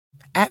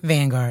At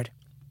Vanguard,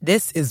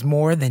 this is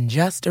more than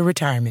just a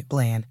retirement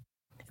plan.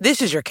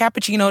 This is your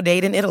cappuccino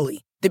date in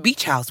Italy, the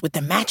beach house with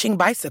the matching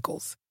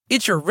bicycles.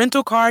 It's your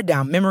rental car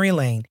down memory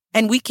lane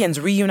and weekends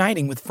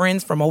reuniting with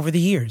friends from over the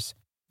years.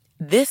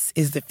 This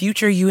is the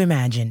future you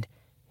imagined,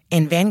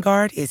 and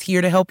Vanguard is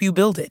here to help you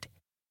build it.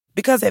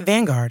 Because at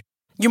Vanguard,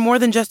 you're more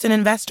than just an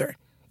investor.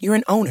 You're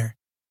an owner.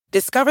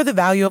 Discover the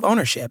value of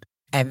ownership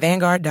at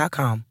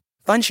Vanguard.com.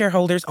 Fund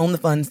shareholders own the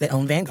funds that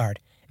own Vanguard.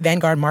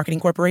 Vanguard Marketing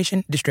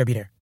Corporation,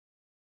 distributor.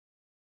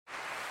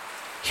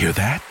 Hear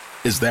that?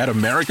 Is that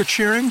America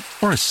cheering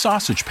or a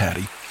sausage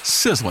patty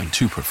sizzling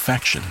to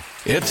perfection?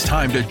 It's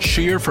time to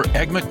cheer for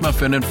Egg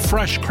McMuffin and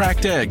fresh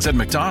cracked eggs at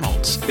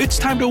McDonald's. It's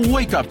time to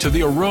wake up to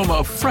the aroma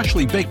of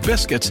freshly baked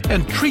biscuits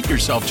and treat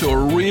yourself to a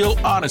real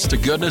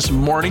honest-to-goodness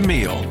morning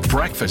meal.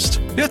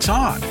 Breakfast, it's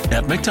on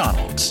at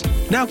McDonald's.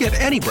 Now get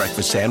any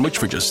breakfast sandwich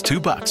for just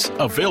 $2.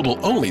 Available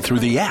only through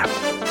the app.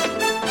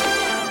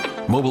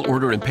 Mobile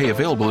order and pay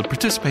available at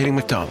participating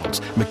McDonald's.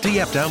 McD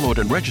app download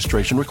and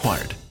registration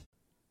required.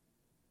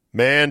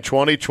 Man,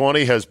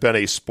 2020 has been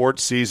a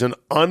sports season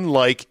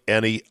unlike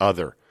any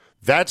other.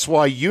 That's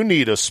why you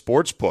need a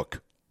sports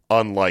book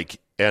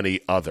unlike any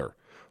other.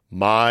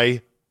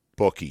 My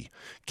Bookie.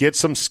 Get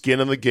some skin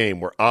in the game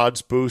where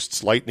odds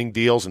boosts, lightning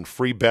deals, and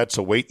free bets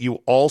await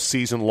you all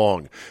season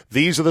long.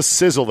 These are the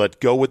sizzle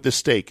that go with the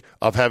steak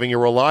of having a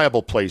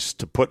reliable place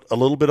to put a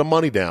little bit of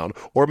money down,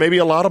 or maybe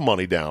a lot of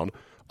money down,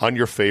 on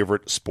your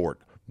favorite sport.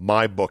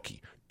 My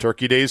Bookie.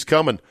 Turkey Day's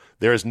coming.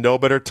 There is no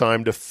better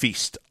time to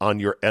feast on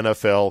your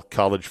NFL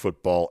college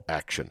football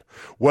action.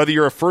 Whether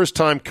you're a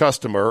first-time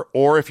customer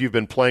or if you've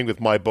been playing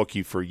with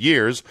MyBookie for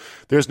years,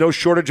 there's no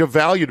shortage of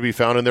value to be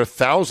found in their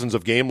thousands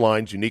of game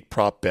lines, unique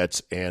prop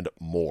bets, and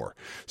more.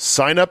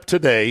 Sign up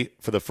today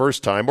for the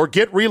first time or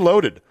get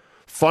reloaded.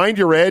 Find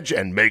your edge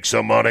and make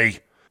some money.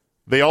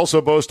 They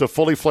also boast a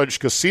fully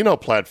fledged casino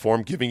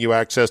platform giving you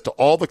access to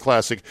all the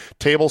classic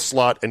table,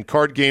 slot, and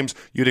card games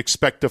you'd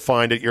expect to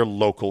find at your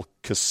local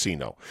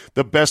casino.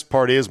 The best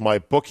part is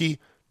MyBookie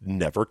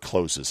never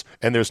closes,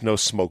 and there's no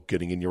smoke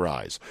getting in your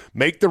eyes.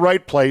 Make the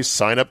right play,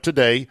 sign up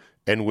today,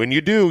 and when you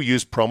do,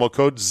 use promo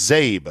code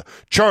ZABE,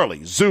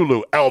 Charlie,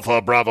 Zulu,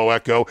 Alpha, Bravo,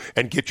 Echo,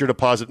 and get your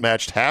deposit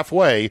matched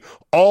halfway,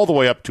 all the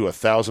way up to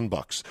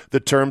 $1,000. The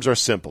terms are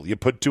simple. You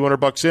put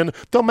 $200 in,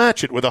 they'll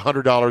match it with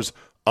 $100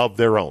 of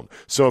their own.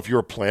 So if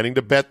you're planning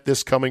to bet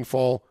this coming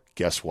fall,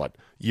 guess what?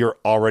 You're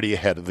already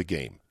ahead of the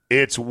game.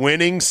 It's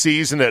winning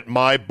season at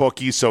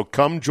MyBookie, so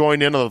come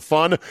join in on the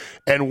fun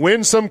and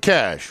win some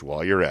cash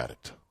while you're at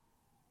it.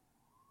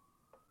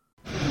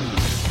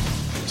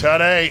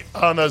 Today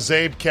on the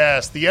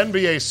Zabecast, the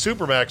NBA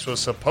Supermax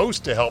was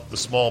supposed to help the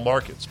small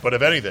markets, but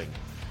if anything,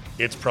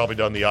 it's probably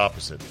done the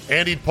opposite.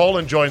 Andy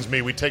Pollin joins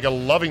me. We take a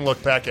loving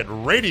look back at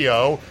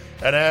radio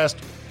and asked,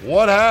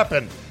 what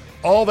happened?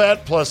 All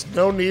that plus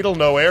no needle,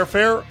 no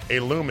airfare, a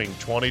looming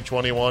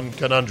 2021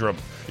 conundrum.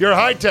 Your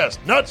high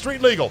test, not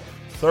street legal,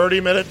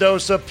 30-minute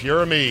dose of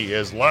Pure Me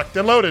is locked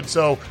and loaded,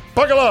 so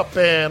buckle up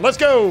and let's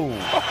go.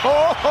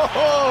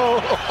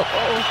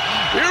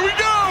 Here we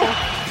go.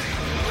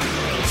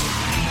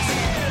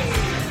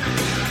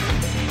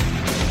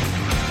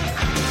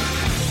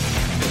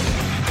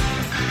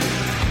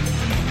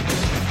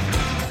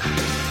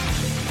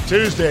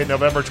 Tuesday,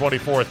 November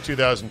 24th,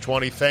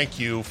 2020. Thank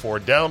you for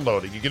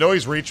downloading. You can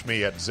always reach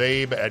me at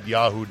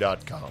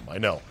zabe@yahoo.com. I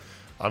know.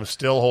 I'm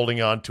still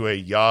holding on to a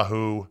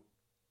Yahoo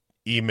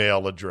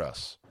email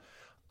address.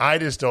 I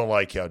just don't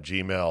like how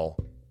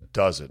Gmail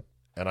does it,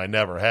 and I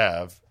never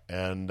have.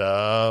 And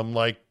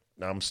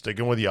I'm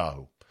sticking with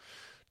Yahoo.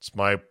 It's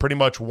my pretty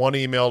much one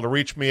email to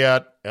reach me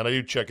at, and I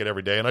do check it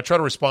every day. And I try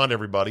to respond to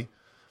everybody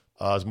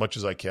as much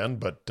as I can,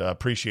 but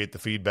appreciate the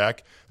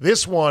feedback.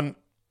 This one,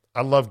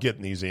 I love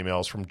getting these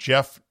emails from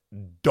Jeff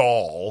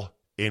Dahl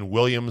in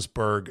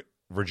Williamsburg,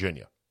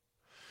 Virginia.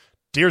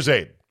 Dear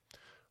Zabe,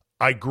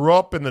 I grew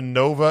up in the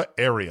Nova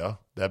area,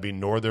 that'd be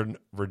Northern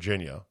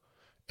Virginia,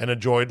 and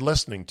enjoyed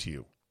listening to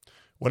you.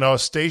 When I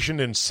was stationed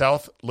in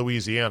South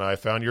Louisiana, I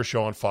found your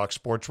show on Fox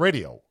Sports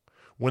Radio.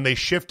 When they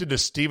shifted to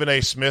Stephen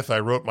A. Smith, I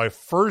wrote my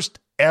first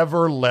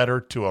ever letter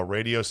to a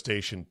radio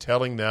station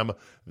telling them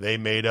they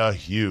made a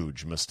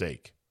huge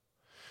mistake.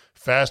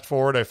 Fast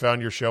forward, I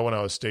found your show when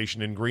I was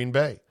stationed in Green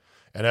Bay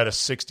and had a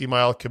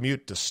 60-mile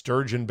commute to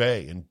Sturgeon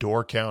Bay in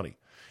Door County,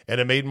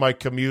 and it made my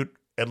commute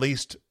at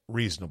least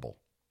reasonable.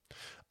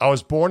 I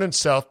was born in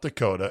South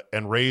Dakota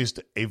and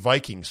raised a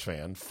Vikings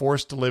fan,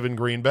 forced to live in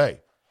Green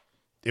Bay.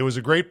 It was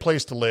a great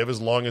place to live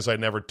as long as I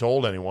never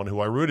told anyone who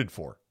I rooted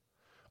for.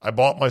 I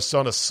bought my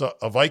son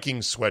a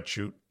Vikings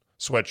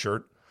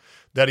sweatshirt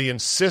that he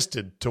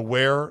insisted to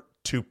wear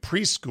to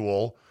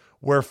preschool,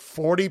 where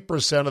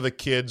 40% of the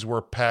kids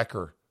were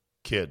Packer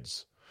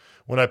kids.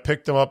 When I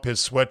picked him up, his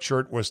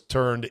sweatshirt was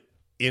turned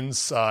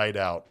inside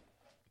out.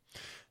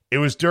 It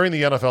was during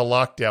the NFL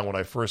lockdown when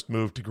I first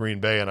moved to Green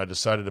Bay, and I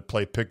decided to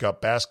play pickup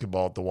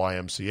basketball at the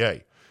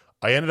YMCA.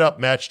 I ended up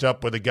matched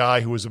up with a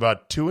guy who was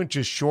about 2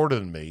 inches shorter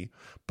than me,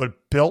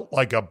 but built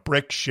like a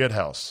brick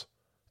shithouse.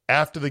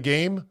 After the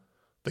game,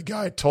 the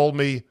guy told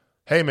me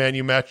Hey, man,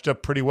 you matched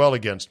up pretty well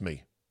against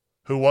me.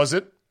 Who was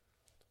it?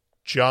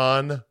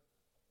 John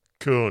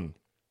Kuhn.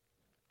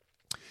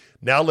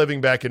 Now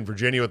living back in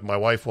Virginia with my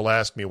wife will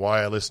ask me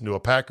why I listen to a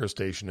Packer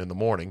station in the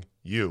morning.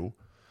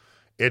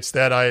 It's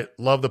that I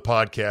love the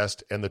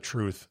podcast and the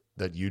truth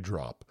that you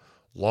drop.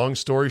 Long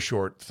story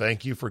short,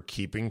 thank you for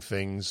keeping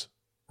things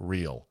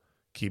real.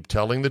 Keep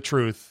telling the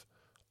truth.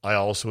 I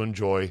also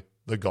enjoy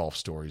the golf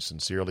stories.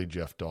 Sincerely,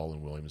 Jeff Dahl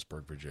in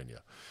Williamsburg,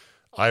 Virginia.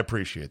 I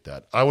appreciate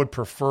that. I would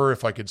prefer,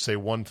 if I could say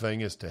one thing,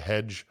 is to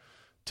hedge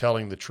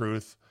telling the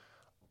truth.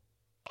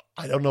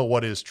 I don't know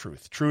what is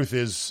truth. Truth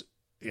is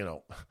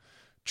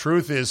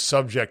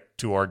subject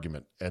to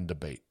argument and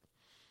debate.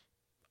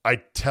 I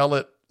tell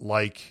it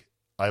like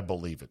I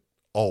believe it,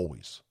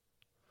 always.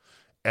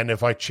 And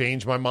if I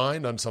change my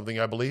mind on something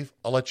I believe,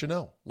 I'll let you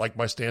know, like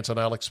my stance on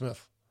Alex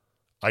Smith.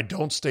 I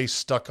don't stay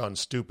stuck on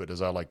stupid,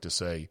 as I like to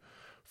say,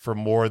 for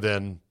more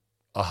than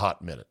a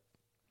hot minute.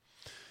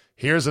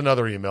 Here's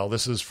another email.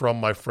 This is from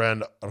my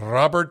friend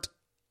Robert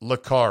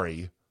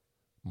Licari,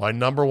 my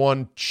number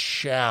one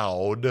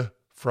chowd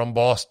from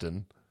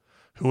Boston,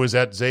 who was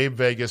at Zabe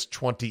Vegas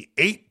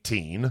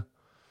 2018,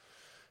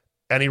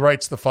 and he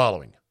writes the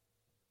following.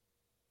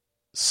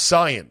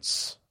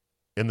 Science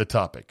in the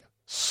topic.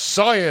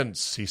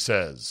 Science, he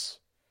says.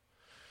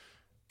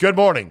 Good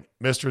morning,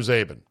 Mr.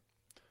 Zabin.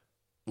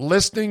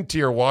 Listening to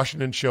your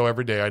Washington show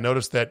every day, I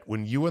noticed that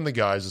when you and the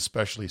guys,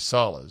 especially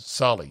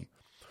Solly,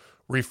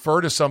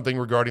 refer to something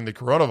regarding the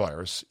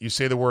coronavirus, you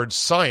say the word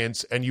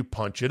science and you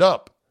punch it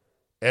up.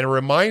 And it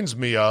reminds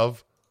me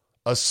of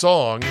a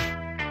song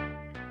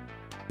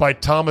by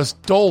Thomas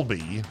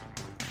Dolby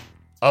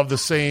of the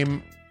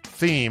same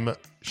theme,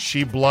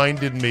 She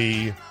Blinded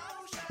Me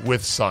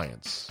with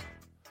Science.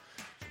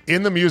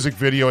 In the music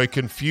video, a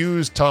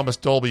confused Thomas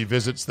Dolby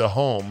visits the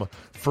home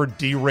for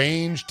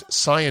deranged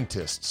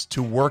scientists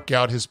to work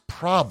out his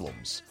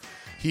problems.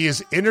 He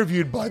is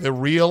interviewed by the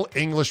real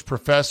English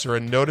professor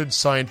and noted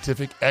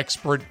scientific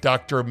expert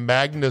Dr.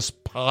 Magnus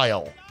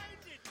Pyle.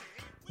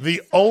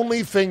 The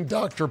only thing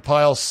Dr.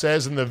 Pyle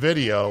says in the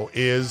video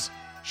is,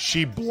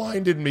 she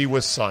blinded me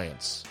with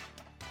science.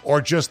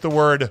 Or just the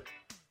word,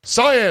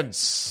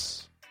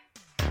 science!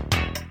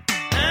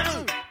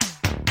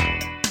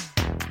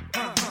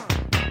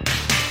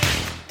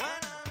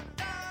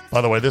 By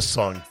the way, this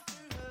song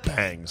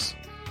bangs.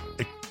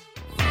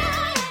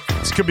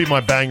 This could be my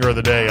banger of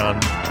the day on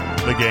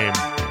the game.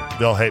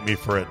 They'll hate me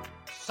for it.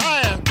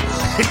 Science!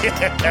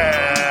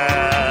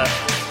 Yeah.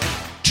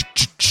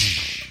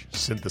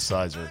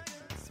 Synthesizer.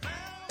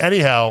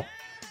 Anyhow,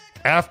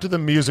 after the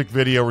music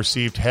video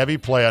received heavy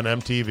play on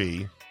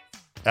MTV,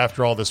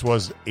 after all, this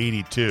was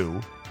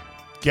 82,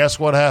 guess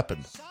what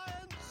happened?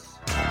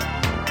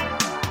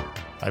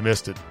 I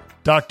missed it.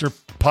 Dr.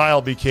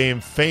 Pyle became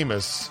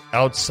famous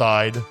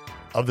outside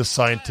of the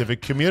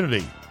scientific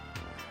community.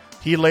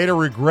 He later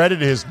regretted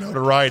his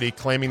notoriety,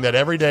 claiming that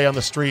every day on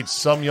the streets,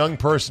 some young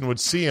person would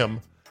see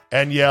him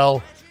and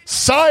yell,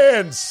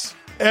 "Science!"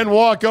 and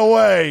walk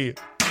away.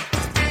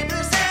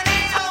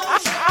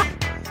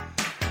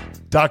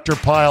 Dr.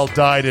 Pyle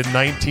died in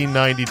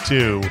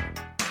 1992,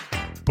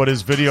 but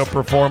his video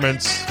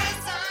performance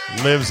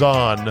lives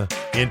on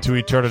into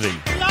eternity.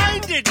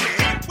 Blinded me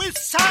with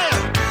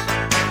science!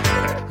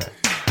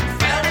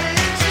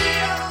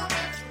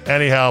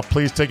 Anyhow,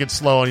 please take it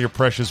slow on your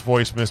precious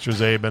voice, Mr.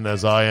 Zabin,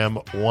 as I am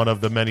one of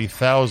the many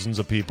thousands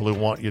of people who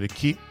want you to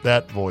keep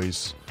that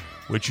voice,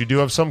 which you do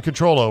have some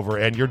control over,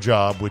 and your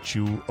job, which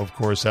you, of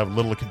course, have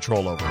little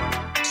control over.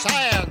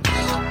 Science!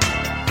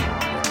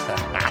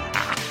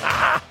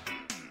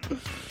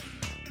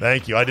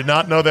 Thank you. I did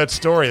not know that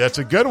story. That's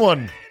a good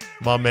one,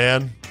 my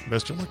man,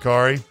 Mr.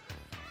 Licari.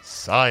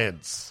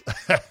 Science.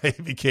 He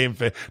became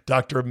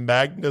Dr.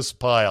 Magnus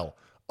Pyle.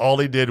 All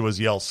he did was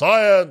yell,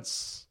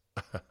 "Science!"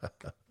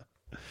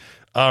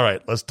 All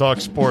right, let's talk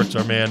sports.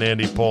 Our man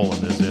Andy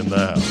Poland is in the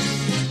house.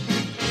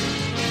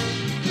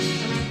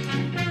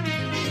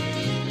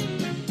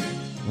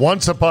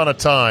 Once upon a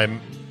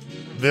time,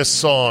 this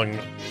song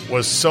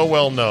was so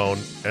well known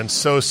and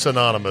so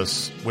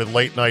synonymous with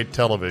late night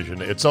television,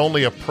 it's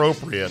only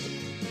appropriate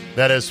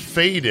that as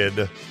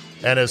faded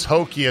and as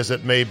hokey as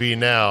it may be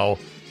now,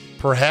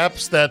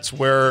 perhaps that's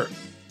where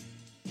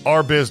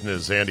our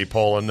business, Andy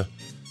Poland,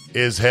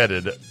 is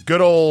headed.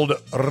 Good old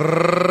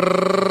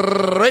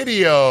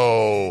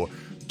radio,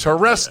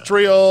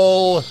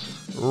 terrestrial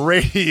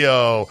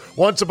radio.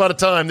 Once upon a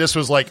time, this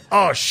was like,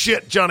 oh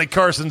shit, Johnny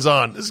Carson's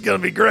on. This is going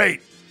to be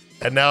great.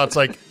 And now it's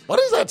like, what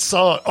is that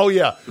song? Oh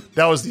yeah,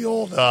 that was the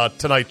old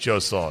Tonight Show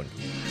song.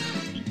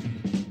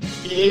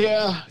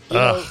 Yeah.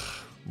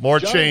 More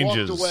John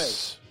changes. Walked away.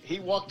 He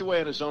walked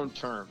away on his own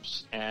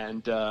terms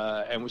and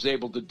was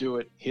able to do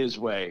it his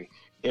way.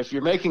 If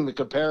you're making the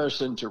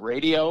comparison to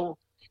radio,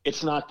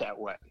 it's not that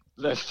way.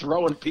 They're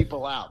throwing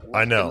people out.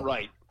 I know.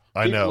 Right.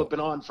 I People know. have been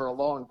on for a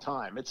long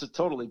time. It's a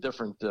totally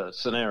different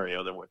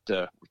scenario than what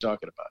we're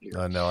talking about here.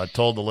 I know. I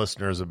told the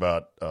listeners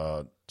about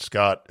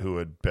Scott, who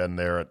had been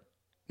there at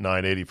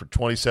 980 for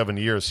 27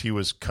 years. He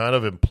was kind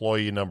of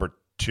employee number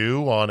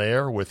 2 on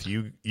air with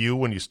you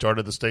when you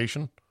started the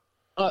station.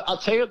 I'll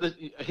tell you that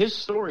his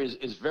story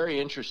is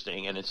very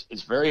interesting, and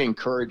it's very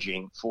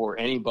encouraging for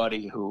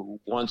anybody who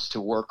wants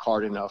to work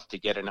hard enough to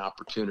get an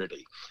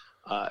opportunity.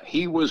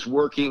 He was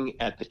working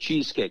at the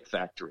Cheesecake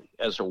Factory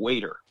as a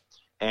waiter,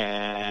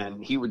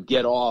 and he would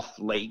get off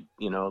late.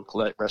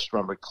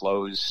 Restaurant would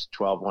close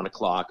 12, 1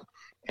 o'clock,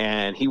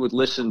 and he would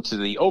listen to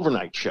the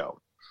overnight show.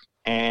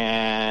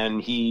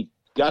 And he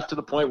got to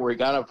the point where he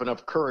got up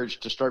enough courage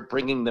to start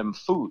bringing them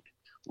food.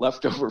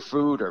 Leftover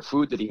food or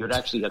food that he would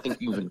actually, I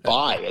think, even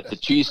buy at the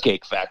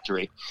Cheesecake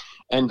Factory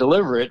and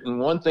deliver it. And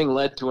one thing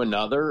led to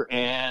another,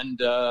 and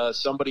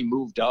somebody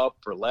moved up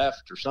or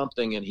left or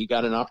something, and he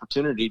got an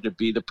opportunity to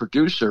be the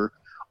producer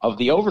of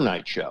the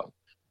overnight show.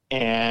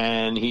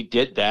 And he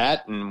did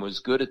that and was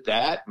good at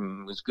that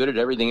and was good at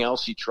everything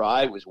else he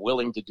tried, was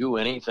willing to do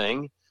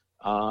anything,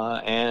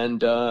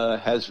 and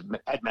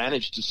had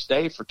managed to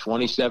stay for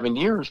 27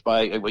 years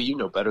by, well, you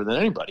know better than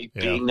anybody,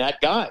 being that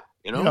guy,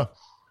 Yeah.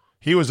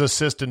 He was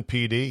assistant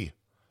PD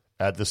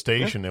at the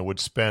station and would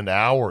spend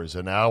hours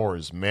and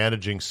hours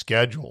managing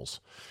schedules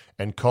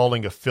and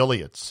calling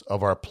affiliates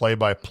of our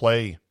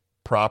play-by-play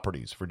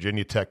properties,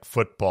 Virginia Tech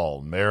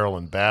football,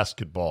 Maryland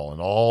basketball, and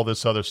all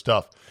this other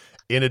stuff,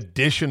 in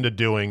addition to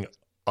doing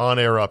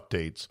on-air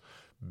updates,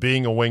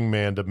 being a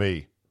wingman to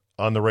me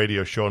on the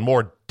radio show and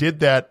more. Did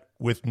that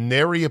with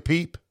nary a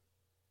peep.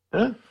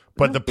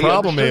 But the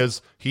problem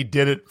is he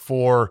did it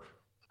for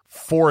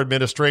 4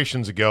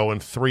 administrations ago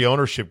and 3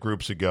 ownership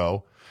groups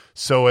ago.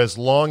 So as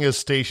long as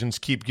stations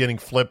keep getting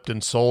flipped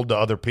and sold to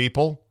other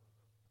people,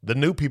 the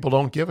new people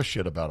don't give a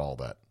shit about all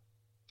that.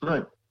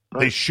 Right.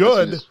 They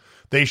should.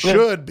 They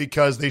should,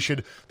 because they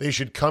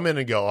should come in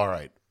and go, all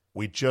right,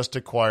 we just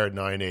acquired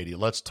 980.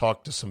 Let's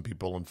talk to some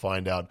people and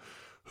find out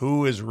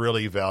who is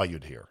really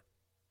valued here.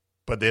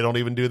 But they don't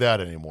even do that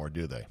anymore,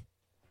 do they?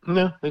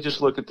 No, they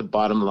just look at the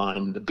bottom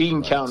line. The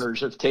bean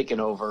counters have taken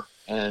over,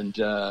 and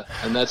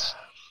that's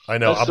I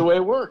know. That's the way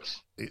it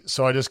works.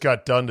 So I just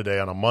got done today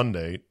on a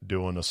Monday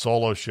doing a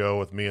solo show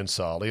with me and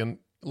Solly. And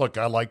look,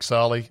 I like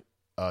Solly.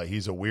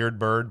 He's a weird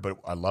bird, but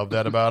I love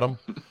that about him.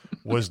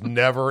 Was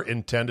never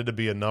intended to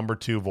be a number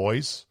 2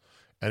 voice,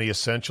 and he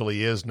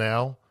essentially is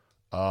now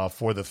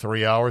for the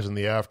 3 hours in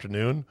the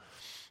afternoon.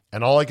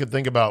 And all I could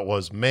think about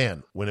was,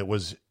 man, when it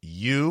was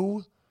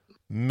you,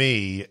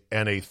 me,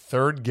 and a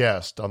third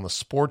guest on the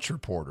Sports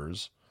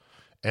Reporters,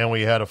 and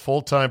we had a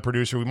full-time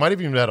producer. We might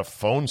have even had a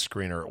phone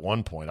screener at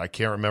one point. I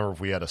can't remember if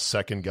we had a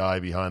second guy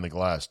behind the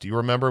glass. Do you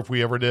remember if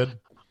we ever did?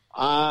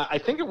 I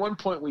think at one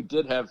point we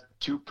did have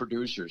 2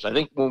 producers. I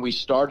think when we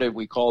started,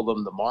 we called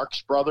them the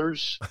Marx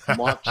Brothers.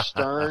 Mark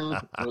Stern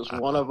was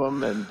one of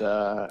them, and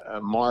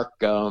Mark.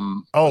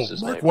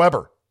 Mark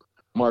Weber.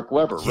 Mark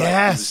Weber. Right?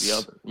 Yes. The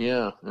other.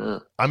 Yeah.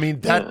 I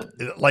mean,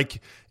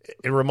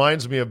 it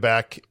reminds me of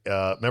back.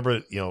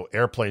 Remember,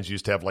 airplanes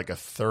used to have like a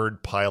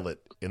third pilot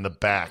in the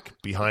back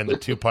behind the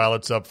 2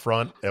 pilots up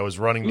front that was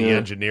running the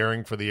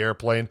engineering for the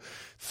airplane.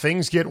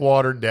 Things get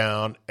watered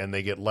down and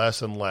they get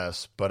less and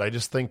less. But I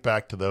just think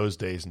back to those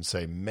days and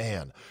say,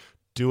 man,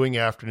 doing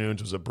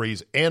afternoons was a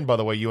breeze. And by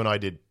the way, you and I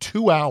did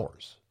 2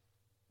 hours.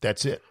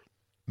 That's it.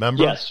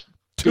 Remember? Yes.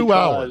 2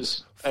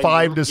 hours,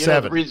 5 to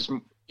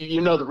 7.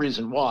 You know the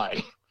reason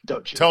why,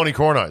 don't you? Tony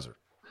Kornheiser.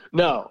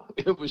 No,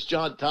 it was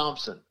John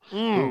Thompson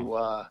who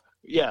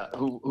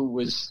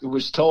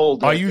was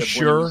told. Are you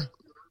sure?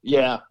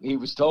 He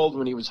was told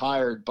when he was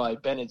hired by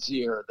Bennett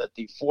Zier that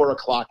the 4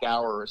 o'clock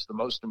hour is the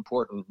most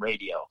important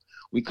radio.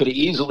 We could have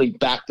easily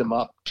backed him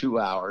up 2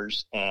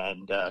 hours,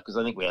 and because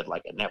I think we had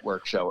like a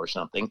network show or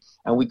something,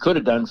 and we could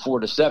have done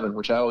 4 to 7,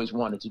 which I always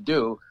wanted to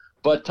do.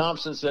 But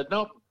Thompson said,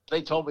 nope,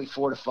 they told me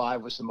 4 to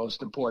 5 was the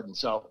most important,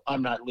 so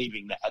I'm not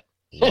leaving that.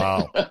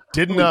 Wow.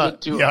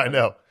 I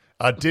know.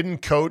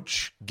 Didn't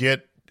Coach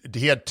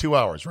he had 2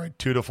 hours, right?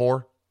 2 to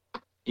 4?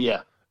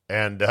 Yeah.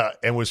 And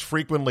was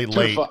frequently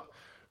late.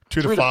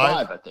 2 to 5?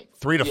 5, I think.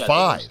 3 to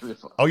 5. 3 to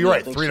 5. Oh, you're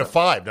right. 3 to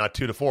 5, not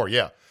 2 to 4.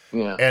 Yeah.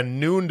 Yeah. And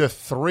noon to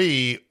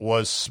 3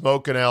 was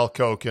Smokin' Al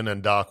Koken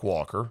and Doc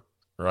Walker,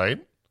 right?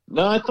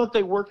 No, I thought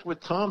they worked with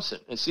Thompson.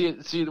 And see,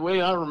 the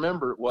way I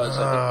remember it was,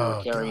 I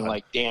think they were carrying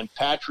like Dan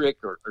Patrick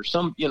or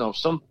some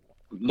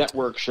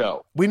network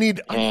show.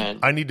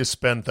 I need to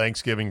spend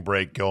Thanksgiving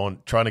break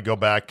trying to go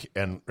back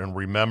and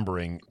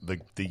remembering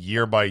the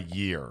year by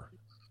year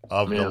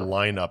of the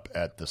lineup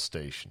at the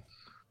station.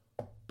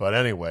 But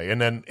anyway,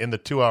 and then in the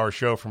 2-hour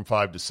show from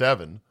 5 to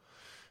 7,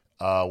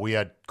 we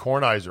had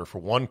Kornheiser for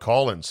one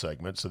call-in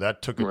segment, so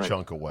that took a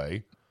chunk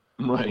away.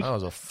 Right. That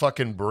was a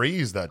fucking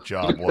breeze that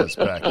job was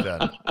back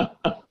then.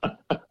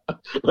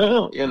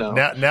 Well,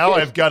 Now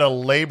I've got to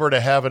labor to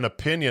have an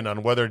opinion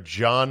on whether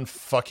John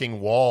fucking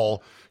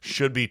Wall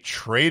should be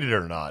traded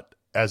or not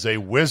as a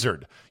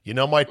Wizard. You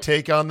know my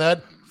take on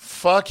that?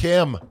 Fuck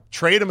him.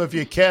 Trade him if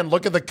you can.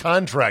 Look at the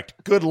contract.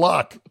 Good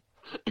luck.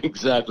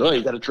 Exactly. Well,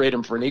 you got to trade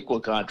him for an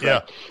equal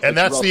contract. Yeah, and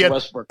that's the end.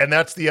 Westbrook. And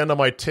that's the end of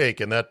my take.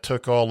 And that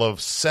took all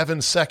of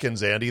 7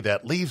 seconds, Andy.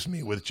 That leaves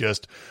me with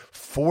just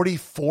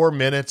 44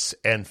 minutes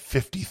and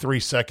 53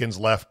 seconds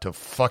left to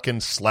fucking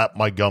slap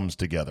my gums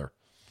together.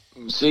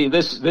 See,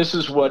 this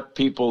is what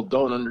people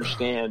don't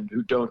understand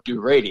who don't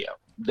do radio.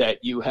 that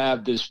you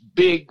have this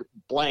big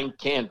blank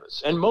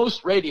canvas. And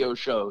most radio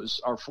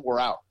shows are 4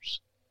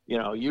 hours.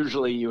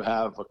 Usually you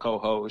have a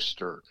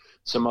co-host or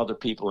some other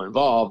people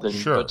involved,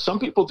 but some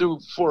people do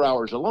 4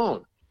 hours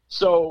alone.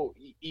 So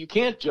you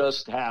can't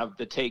just have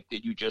the take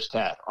that you just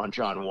had on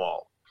John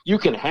Wall. You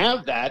can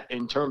have that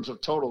in terms of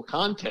total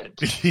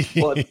content,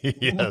 but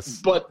yes.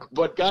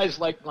 But guys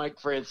like Mike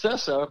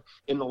Francesa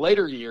in the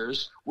later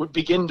years would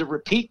begin to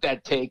repeat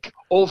that take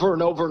over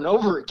and over and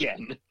over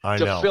again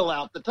to fill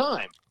out the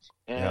time,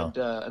 and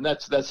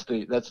that's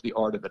the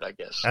art of it, I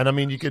guess. And I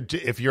mean, you could,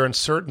 if you're in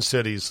certain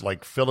cities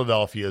like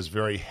Philadelphia, is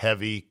very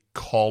heavy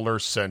caller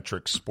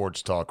centric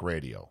sports talk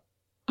radio.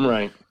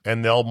 Right.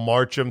 And they'll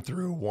march them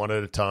through one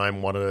at a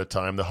time.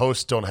 The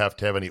hosts don't have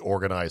to have any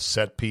organized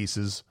set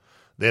pieces.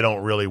 They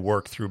don't really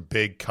work through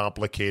big,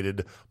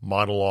 complicated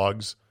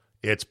monologues.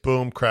 It's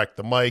boom, crack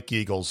the mic,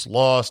 Eagles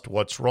lost,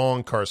 what's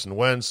wrong, Carson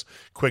Wentz,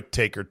 quick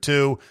take or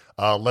two.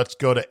 Let's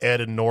go to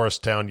Ed in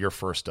Norristown, you're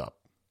first up.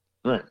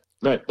 Right.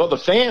 Well, the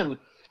fan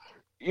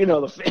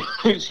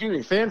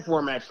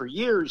format for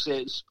years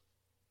is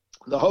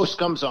the host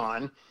comes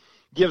on,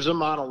 gives a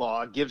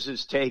monologue, gives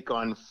his take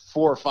on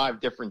 4 or 5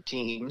 different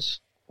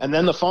teams, and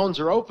then the phones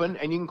are open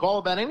and you can call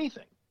about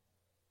anything.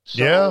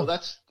 So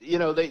that's,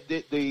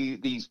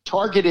 these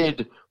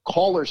targeted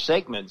caller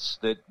segments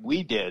that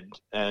we did,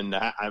 and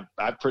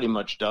I've pretty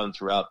much done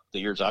throughout the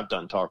years I've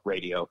done talk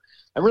radio,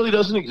 it really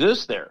doesn't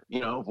exist there.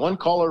 If one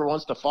caller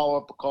wants to follow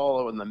up a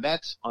call on the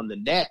Mets, on the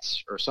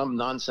Nets, or some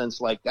nonsense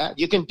like that,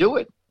 you can do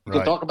it. You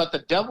can talk about the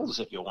Devils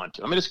if you want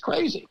to. I mean, it's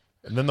crazy.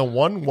 And then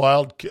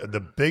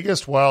the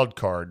biggest wild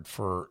card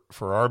for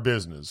our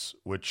business,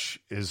 which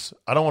is,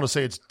 I don't want to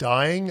say it's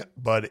dying,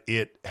 but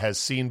it has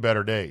seen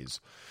better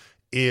days,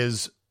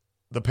 is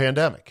the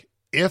pandemic.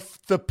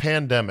 If the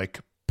pandemic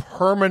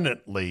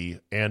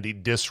permanently, Andy,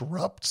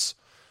 disrupts,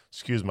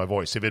 excuse my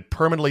voice, if it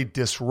permanently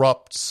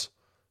disrupts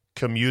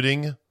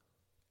commuting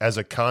as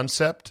a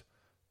concept,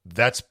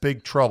 that's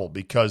big trouble,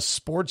 because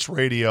sports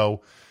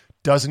radio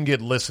doesn't get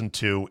listened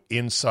to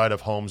inside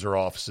of homes or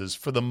offices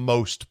for the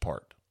most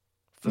part.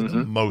 The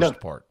most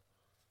part.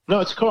 No,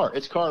 it's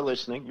car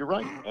listening. You're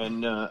right,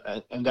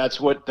 and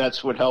that's what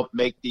helped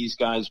make these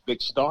guys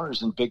big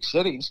stars in big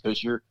cities,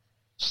 because you're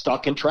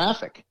stuck in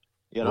traffic.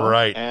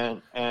 Right.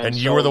 And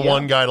you so, were the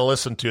one guy to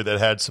listen to that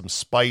had some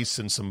spice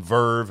and some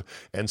verve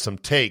and some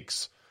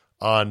takes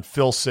on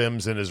Phil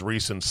Simms and his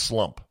recent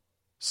slump.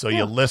 So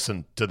you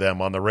listened to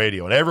them on the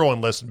radio, and everyone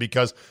listened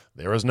because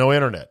there is no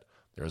internet.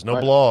 There's no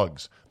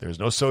blogs. There's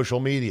no social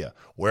media.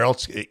 Where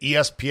else?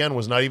 ESPN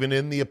was not even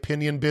in the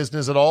opinion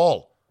business at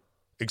all,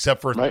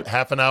 except for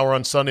half an hour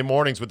on Sunday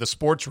mornings with the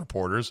sports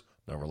reporters,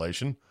 no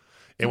relation,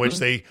 in which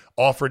they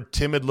offered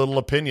timid little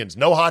opinions.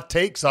 No hot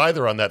takes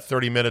either on that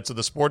 30 minutes of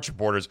the sports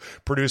reporters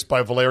produced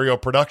by Valerio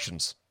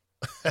Productions.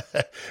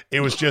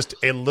 It was just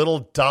a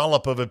little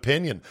dollop of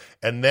opinion.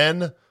 And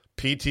then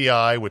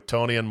PTI with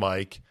Tony and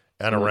Mike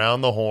and Around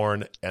the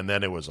Horn, and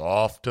then it was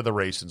off to the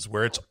races,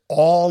 where it's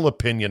all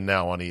opinion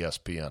now on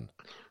ESPN.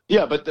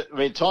 Yeah, but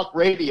talk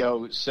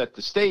radio set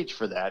the stage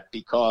for that,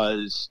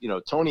 because,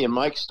 Tony and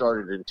Mike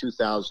started in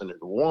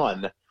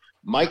 2001.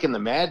 Mike and the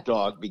Mad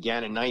Dog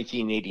began in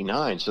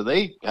 1989, so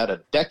they had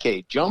a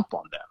decade jump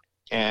on them.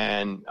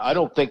 And I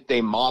don't think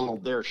they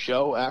modeled their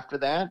show after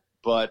that,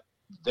 but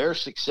their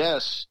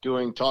success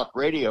doing talk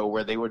radio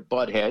where they would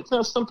butt heads.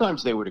 Now,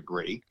 sometimes they would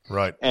agree.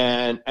 Right.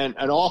 And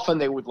often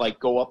they would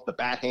go up the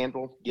bat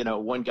handle.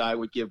 One guy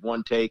would give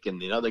one take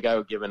and the other guy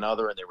would give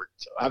another, and they were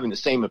having the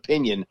same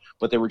opinion,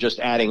 but they were just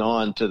adding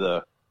on to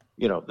the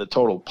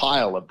total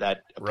pile of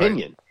that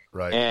opinion.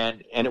 Right.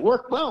 And it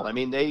worked well. I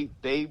mean,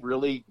 they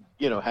really,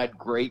 had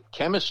great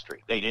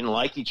chemistry. They didn't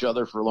like each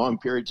other for long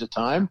periods of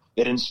time.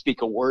 They didn't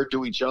speak a word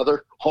to each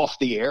other off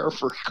the air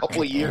for a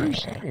couple of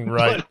years.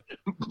 Right.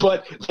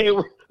 But they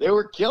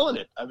were killing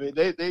it. I mean,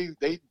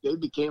 they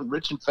became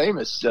rich and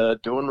famous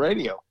doing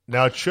radio.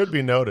 Now, it should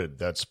be noted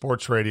that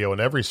sports radio in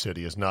every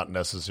city is not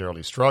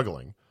necessarily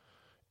struggling.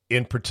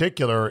 In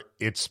particular,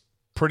 it's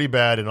pretty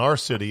bad in our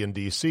city in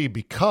D.C.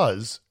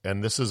 because,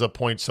 and this is a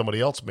point somebody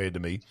else made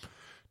to me,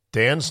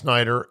 Dan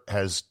Snyder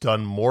has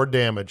done more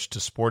damage to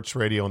sports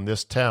radio in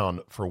this town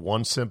for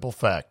one simple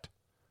fact.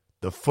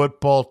 The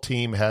football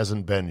team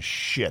hasn't been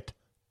shit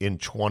in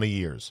 20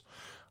 years.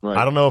 Right.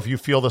 I don't know if you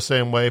feel the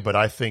same way, but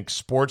I think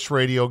sports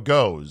radio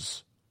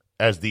goes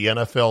as the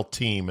NFL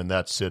team in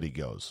that city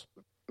goes.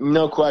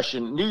 No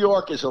question. New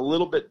York is a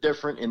little bit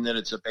different in that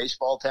it's a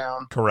baseball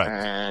town.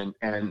 Correct.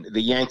 And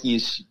the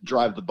Yankees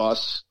drive the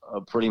bus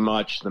pretty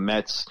much, the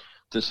Mets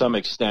to some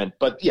extent.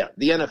 But, yeah,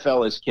 the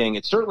NFL is king.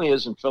 It certainly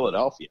is in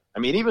Philadelphia. I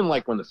mean, even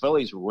when the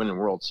Phillies were winning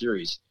World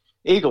Series,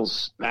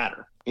 Eagles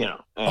matter,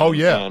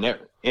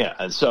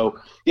 And so,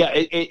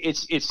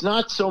 it's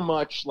not so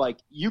much like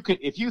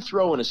if you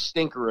throw in a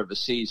stinker of a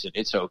season,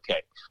 it's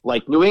okay.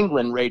 Like New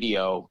England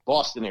radio,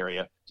 Boston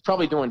area, it's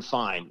probably doing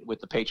fine with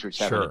the Patriots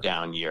having a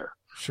down year.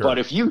 Sure. But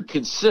if you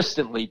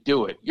consistently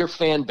do it, your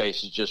fan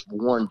base is just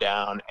worn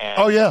down,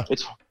 and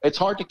it's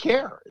hard to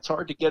care. It's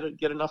hard to get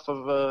enough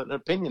of an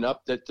opinion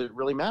up that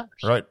really matters.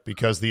 Right,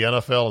 because the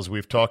NFL, as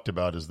we've talked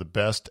about, is the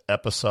best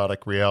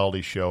episodic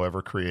reality show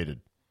ever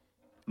created.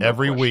 No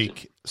Every question.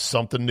 week,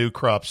 something new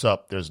crops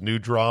up. There's new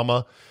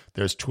drama.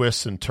 There's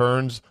twists and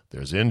turns.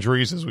 There's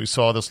injuries, as we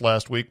saw this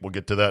last week. We'll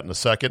get to that in a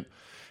second.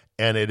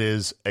 And it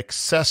is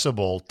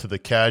accessible to the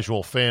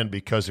casual fan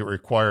because it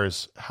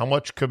requires how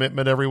much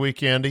commitment every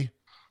week, Andy?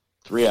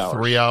 3 hours.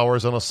 3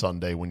 hours on a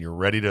Sunday when you're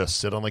ready to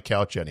sit on the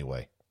couch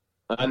anyway.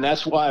 And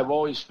that's why I've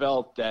always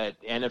felt that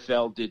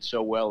NFL did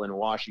so well in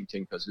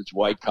Washington, because it's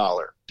white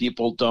collar.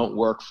 People don't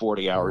work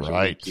 40 hours a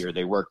week here.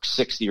 They work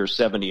 60 or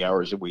 70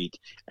 hours a week.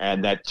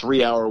 And that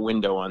 3 hour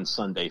window on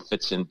Sunday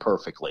fits in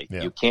perfectly.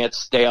 Yeah. You can't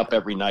stay up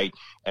every night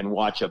and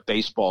watch a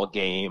baseball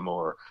game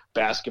or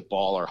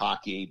basketball or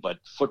hockey, but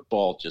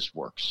football just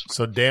works.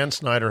 So Dan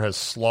Snyder has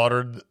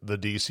slaughtered the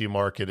DC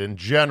market in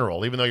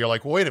general, even though you're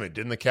like, wait a minute,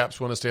 didn't the Caps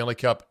win a Stanley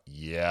Cup?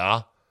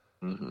 Yeah.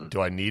 Mm-hmm. Do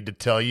I need to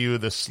tell you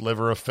the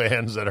sliver of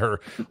fans that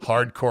are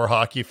hardcore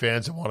hockey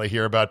fans and want to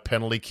hear about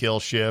penalty kill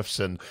shifts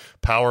and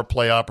power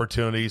play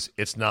opportunities?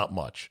 It's not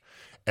much.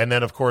 And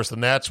then, of course, the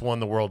Nats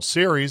won the World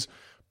Series,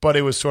 but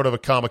it was sort of a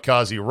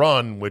kamikaze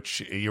run, which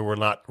you were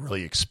not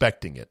really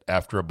expecting it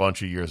after a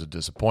bunch of years of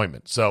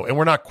disappointment. So, and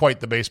we're not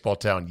quite the baseball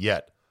town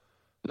yet.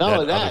 Not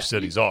only other that,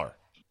 cities are.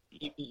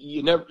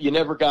 You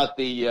never got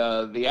the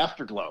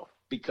afterglow,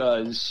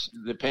 because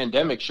the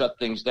pandemic shut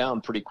things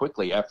down pretty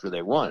quickly after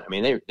they won. I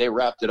mean, they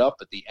wrapped it up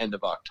at the end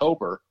of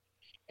October,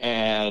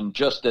 and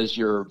just as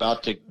you're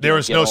about to, there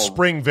was no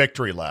spring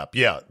victory lap.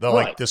 Yeah,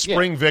 the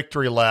spring yeah.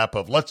 victory lap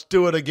of let's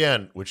do it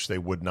again, which they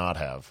would not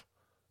have.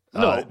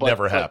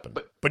 Never happened.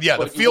 But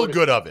the feel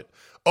good of it.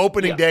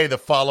 Opening day the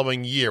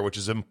following year, which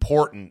is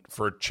important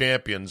for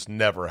champions,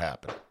 never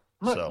happened.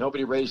 Right. So,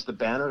 nobody raised the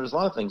banner. There's a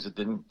lot of things that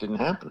didn't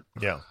happen.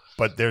 Yeah,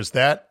 but there's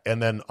that, and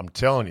then I'm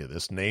telling you,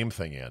 this name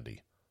thing,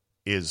 Andy,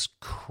 is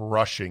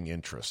crushing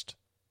interest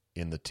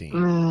in the team.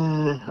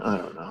 I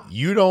don't know.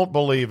 You don't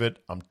believe it.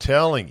 I'm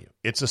telling you,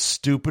 it's a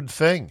stupid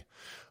thing.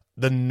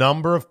 The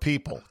number of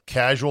people,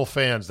 casual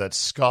fans, that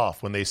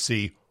scoff when they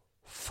see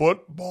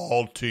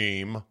football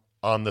team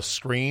on the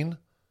screen,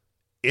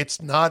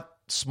 it's not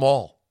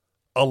small.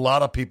 A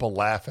lot of people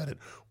laugh at it.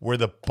 We're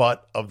the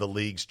butt of the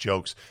league's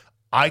jokes.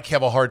 I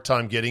have a hard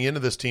time getting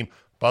into this team.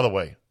 By the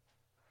way,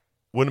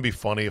 wouldn't it be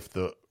funny if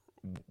the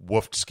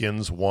Woofed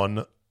Skins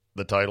won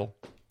the title?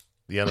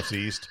 The NFC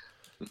East.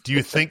 Do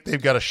you think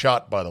they've got a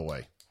shot, by the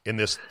way, in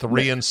this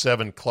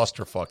 3-7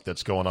 clusterfuck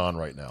that's going on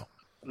right now?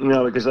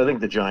 No, because I think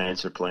the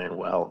Giants are playing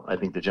well. I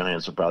think the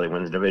Giants will probably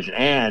win the division.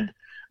 And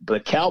the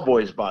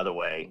Cowboys, by the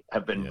way,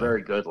 have been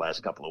very good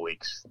last couple of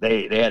weeks.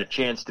 They had a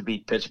chance to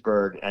beat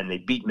Pittsburgh, and they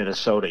beat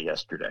Minnesota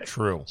yesterday.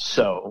 True.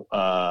 So,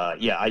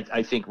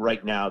 I think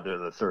right now they're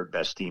the third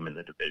best team in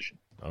the division.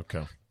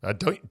 Okay.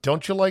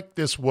 Don't you like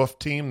this Wolf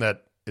team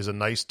that is a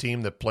nice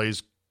team that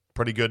plays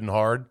pretty good and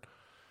hard?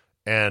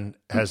 And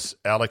has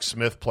Alex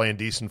Smith playing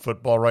decent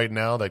football right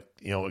now that,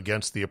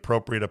 against the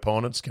appropriate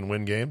opponents can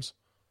win games?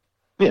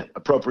 Yeah,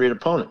 appropriate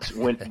opponents.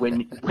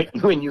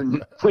 When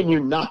you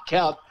knock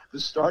out the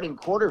starting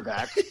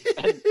quarterback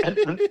and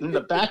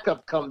the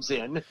backup comes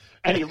in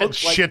and he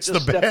looks like he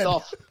just stepped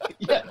off.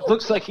 Yeah,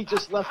 looks like he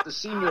just left the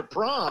senior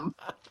prom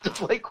to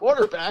play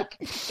quarterback.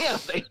 Yeah,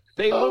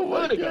 they look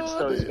good against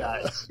those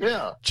guys.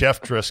 Yeah.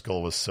 Jeff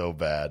Driscoll was so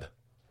bad.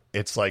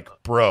 It's like,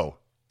 bro,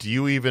 do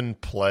you even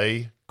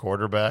play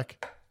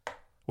quarterback?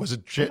 Was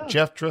it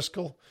Jeff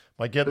Driscoll?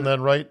 Am I getting that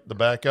right? The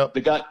backup?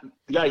 The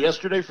guy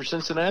yesterday for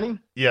Cincinnati?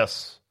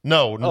 Yes.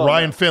 No,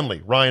 Ryan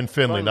Finley. Ryan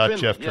Finley, not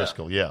Jeff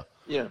Driscoll. Yeah.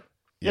 Yeah.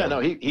 Yeah,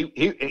 no,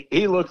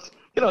 he looked,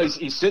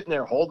 he's sitting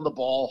there holding the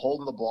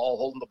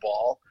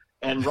ball,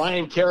 and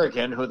Ryan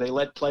Kerrigan, who they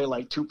let play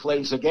like 2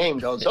 plays a game,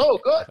 goes, "Oh,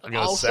 good,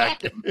 I'll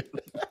sack him."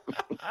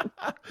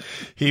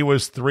 He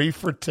was 3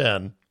 for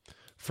 10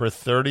 for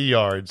 30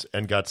 yards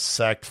and got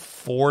sacked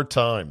 4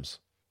 times.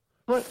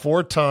 Right.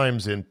 4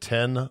 times in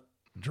 14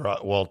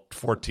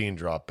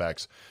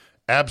 dropbacks.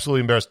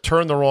 Absolutely embarrassed.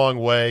 Turned the wrong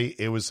way.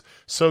 It was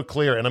so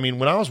clear. And I mean,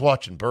 when I was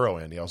watching Burrow,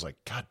 Andy, I was like,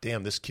 God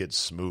damn, this kid's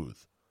smooth.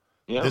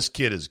 Yeah. This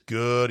kid is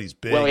good. He's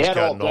big. He's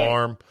got an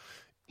arm.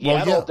 He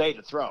had all day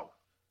to throw,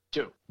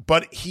 too.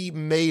 But he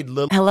made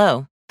little.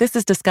 Hello, this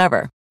is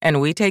Discover,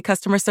 and we take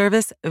customer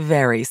service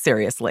very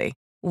seriously.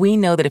 We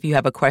know that if you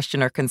have a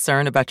question or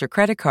concern about your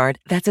credit card,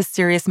 that's a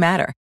serious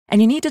matter, and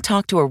you need to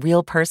talk to a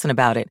real person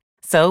about it.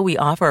 So we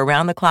offer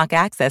around-the-clock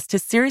access to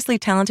seriously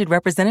talented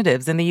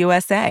representatives in the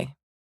USA.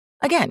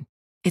 Again,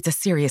 it's a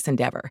serious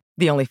endeavor.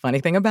 The only funny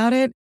thing about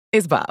it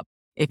is Bob.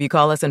 If you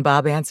call us and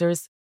Bob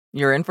answers,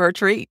 you're in for a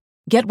treat.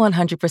 Get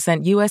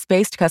 100%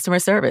 U.S.-based customer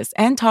service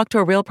and talk to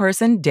a real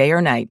person day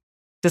or night.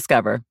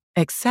 Discover.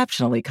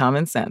 Exceptionally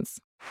common sense.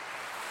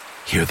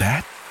 Hear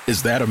that?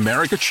 Is that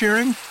America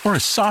cheering or a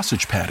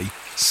sausage patty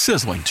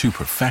sizzling to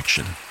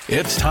perfection?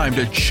 It's time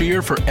to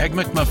cheer for Egg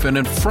McMuffin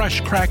and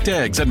fresh cracked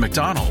eggs at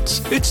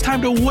McDonald's. It's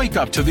time to wake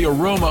up to the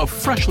aroma of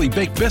freshly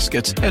baked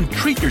biscuits and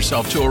treat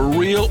yourself to a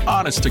real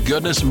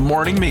honest-to-goodness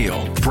morning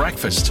meal.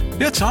 Breakfast,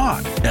 it's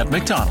on at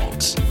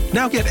McDonald's.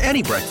 Now get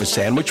any breakfast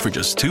sandwich for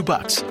just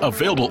 $2.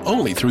 Available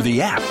only through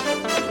the app.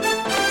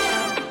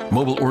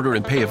 Mobile order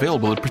and pay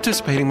available at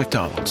participating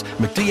McDonald's.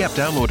 McD app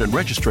download and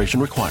registration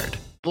required.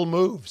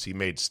 Moves. He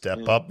made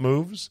step-up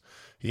moves.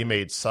 He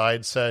made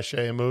side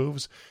sachet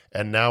moves,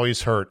 and now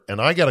he's hurt. And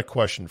I got a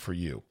question for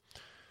you.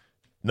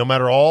 No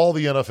matter all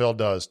the NFL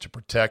does to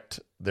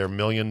protect their $1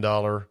 million,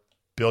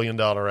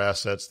 billion-dollar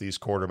assets, these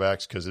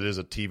quarterbacks, because it is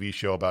a TV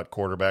show about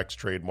quarterbacks,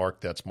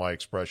 trademark, that's my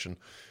expression,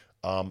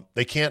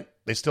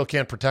 they still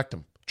can't protect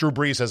them. Drew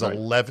Brees has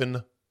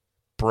 11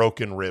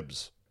 broken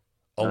ribs.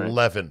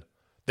 11. Right.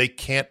 They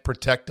can't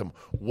protect them.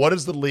 What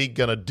is the league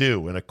going to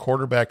do in a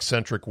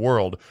quarterback-centric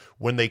world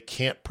when they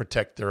can't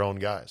protect their own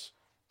guys?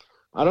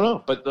 I don't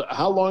know, but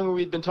how long have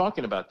we been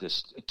talking about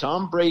this?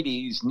 Tom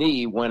Brady's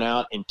knee went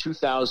out in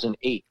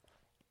 2008,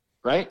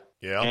 right?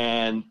 Yeah.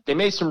 And they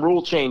made some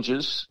rule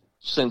changes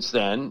since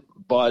then,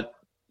 but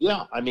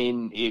yeah, I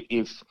mean,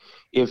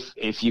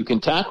 if you can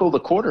tackle the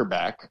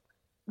quarterback,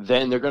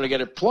 then they're going to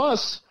get it.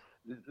 Plus,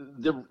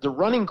 the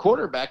running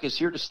quarterback is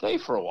here to stay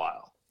for a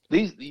while.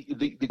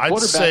 The I'd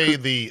say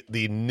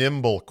the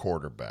nimble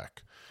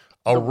quarterback.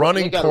 A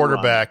running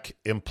quarterback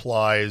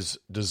implies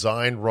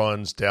designed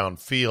runs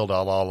downfield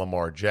a la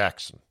Lamar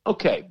Jackson.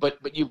 Okay,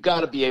 but you've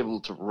got to be able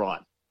to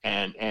run.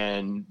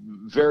 And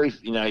very,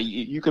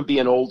 you can be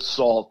an old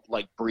salt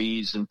like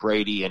Breeze and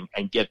Brady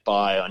and get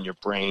by on your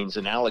brains.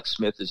 And Alex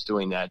Smith is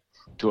doing that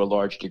to a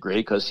large degree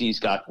because he's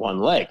got one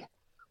leg.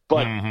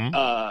 But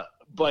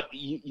but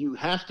you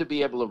have to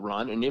be able to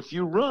run. And if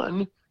you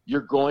run,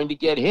 you're going to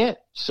get hit.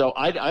 So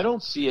I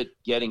don't see it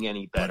getting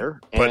any better.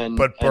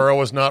 But Burrow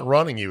was not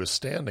running; he was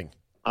standing.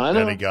 I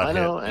know. And he got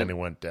hit, and he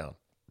went down.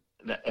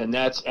 And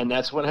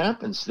that's what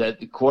happens.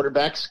 That the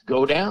quarterbacks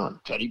go down.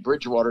 Teddy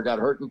Bridgewater got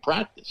hurt in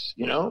practice.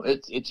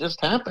 It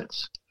just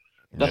happens.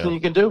 Nothing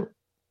you can do.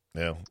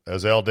 Yeah,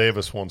 as Al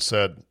Davis once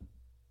said,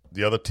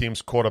 the other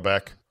team's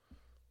quarterback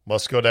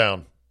must go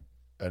down,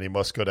 and he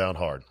must go down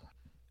hard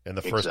in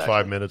the first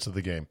 5 minutes of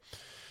the game.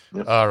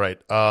 Yep. All right.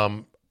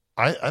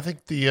 I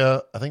think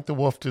the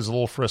Wolf is a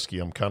little frisky.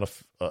 I'm kind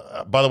of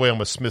by the way,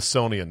 I'm a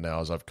Smithsonian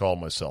now, as I've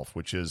called myself,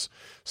 which is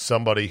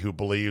somebody who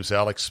believes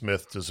Alex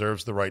Smith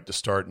deserves the right to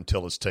start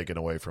until it's taken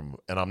away from him.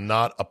 And I'm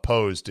not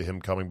opposed to him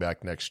coming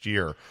back next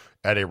year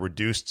at a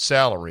reduced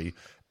salary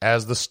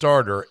as the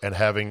starter and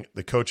having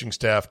the coaching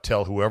staff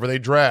tell whoever they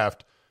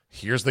draft,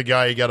 here's the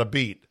guy you got to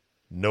beat.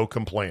 No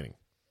complaining.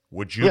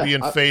 Would you be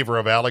in favor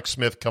of Alex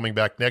Smith coming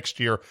back next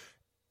year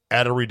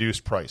at a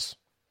reduced price?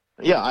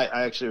 Yeah,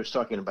 I actually was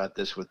talking about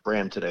this with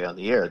Bram today on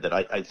the air, that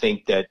I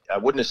think that I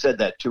wouldn't have said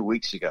that 2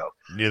 weeks ago.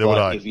 Neither would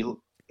I.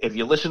 If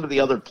you listen to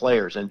the other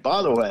players, and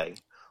by the way,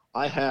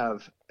 I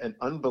have an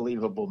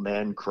unbelievable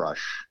man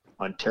crush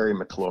on Terry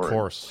McLaurin. Of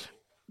course.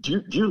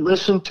 Do you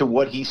listen to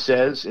what he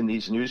says in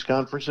these news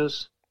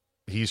conferences?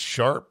 He's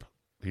sharp.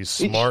 He's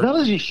smart. Not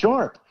only is he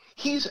sharp,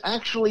 he's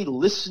actually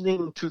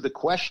listening to the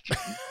question.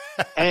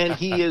 And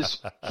he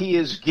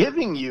is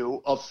giving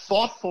you a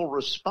thoughtful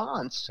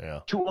response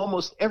to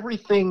almost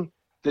everything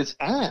that's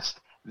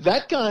asked.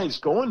 That guy's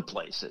going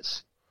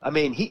places. I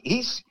mean,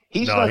 he's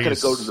not going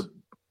to go to the.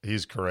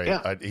 He's great.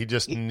 Yeah. He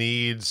just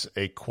needs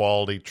a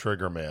quality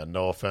trigger man.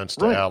 No offense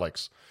to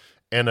Alex,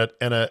 and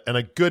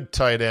a good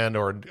tight end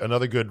or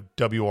another good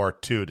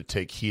WR2 to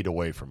take heat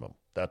away from him.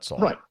 That's all.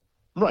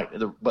 Right.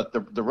 But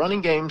the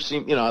running game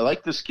seems. I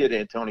like this kid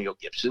Antonio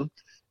Gibson.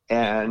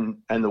 And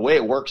the way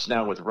it works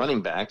now with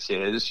running backs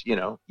is,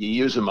 you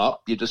use them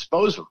up, you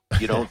dispose them.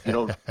 You don't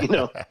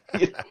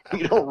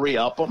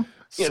re-up them.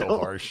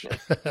 Harsh.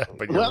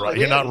 But you're right.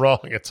 You're not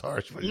wrong. It's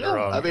harsh, but you're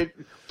wrong. I mean,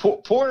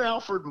 poor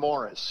Alfred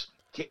Morris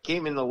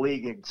came in the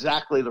league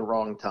exactly the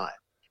wrong time.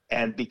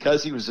 And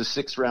because he was a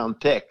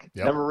 6th-round pick,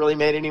 never really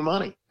made any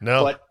money.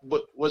 No.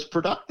 But was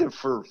productive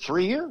for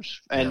 3 years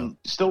and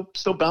still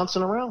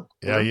bouncing around.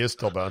 Yeah, he is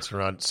still bouncing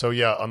around. So,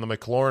 on the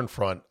McLaurin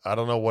front, I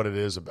don't know what it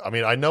is. I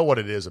mean, I know what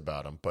it is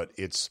about him, but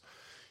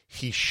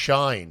he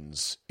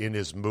shines in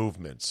his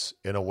movements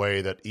in a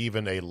way that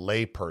even a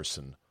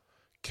layperson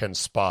can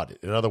spot it.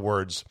 In other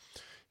words,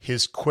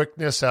 his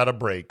quickness out of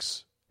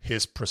breaks,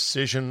 his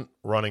precision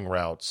running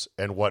routes,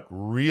 and what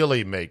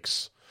really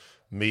makes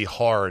me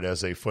hard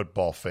as a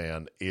football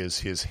fan is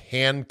his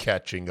hand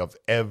catching of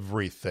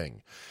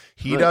everything.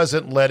 He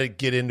doesn't let it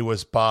get into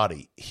his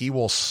body. He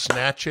will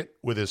snatch it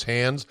with his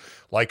hands,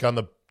 like on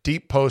the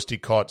deep post he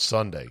caught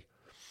Sunday.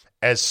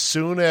 As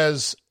soon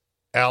as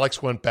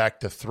Alex went back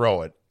to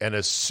throw it, and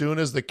as soon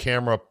as the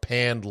camera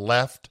panned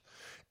left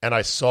and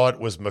I saw it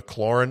was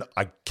McLaurin,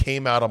 I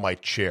came out of my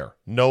chair.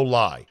 No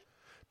lie.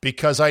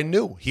 Because I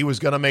knew he was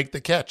going to make the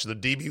catch. The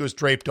DB was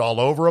draped all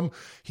over him.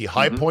 He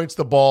high points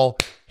the ball,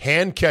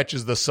 hand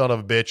catches the son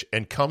of a bitch,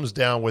 and comes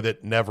down with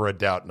it, never a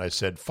doubt. And I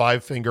said,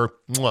 5-finger,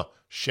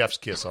 chef's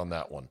kiss on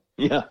that one.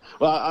 Yeah.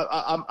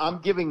 Well,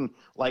 I'm giving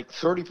like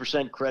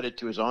 30% credit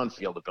to his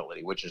on-field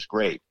ability, which is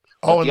great.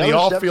 Oh, and the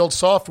off-field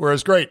software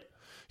is great.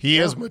 He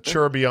is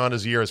mature beyond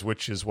his years,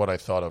 which is what I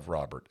thought of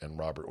Robert, and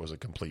Robert was a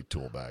complete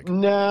tool bag.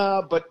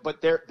 No,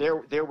 but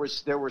there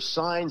were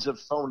signs of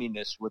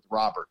phoniness with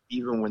Robert,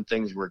 even when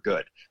things were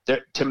good.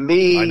 To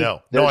me, I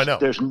know.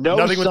 There's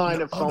no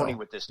sign of phony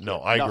with this kid. No,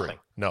 I agree.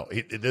 No,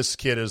 this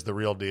kid is the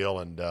real deal,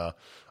 and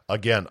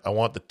again, I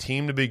want the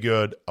team to be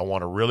good. I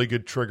want a really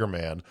good trigger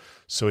man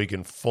so he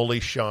can fully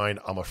shine.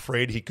 I'm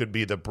afraid he could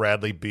be the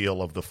Bradley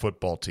Beal of the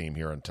football team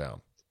here in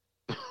town.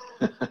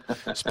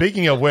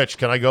 Speaking of which,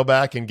 can I go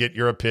back and get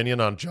your opinion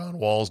on John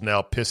Wall's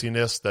now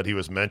pissiness that he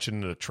was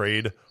mentioned in a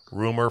trade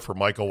rumor for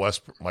Michael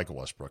Westbrook?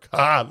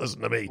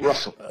 Listen to me.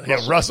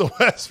 Russell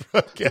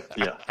Westbrook.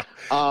 Yeah.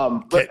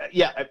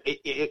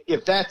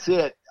 If that's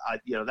it,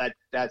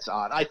 that's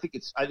odd. I think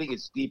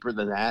it's deeper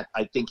than that.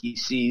 I think he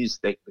sees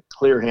the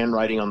clear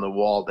handwriting on the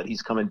wall that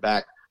he's coming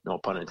back. No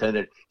pun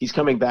intended. He's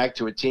coming back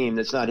to a team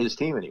that's not his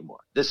team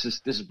anymore. This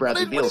is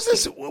Bradley Beal's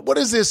team. What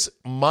is this?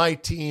 My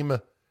team,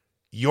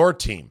 your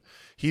team.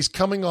 He's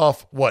coming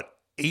off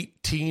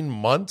 18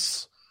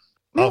 months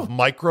of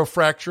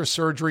microfracture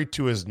surgery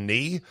to his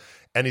knee,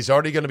 and he's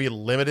already going to be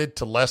limited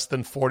to less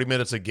than 40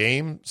 minutes a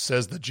game,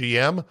 says the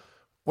GM.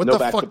 No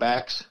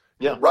back-to-backs.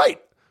 Yeah.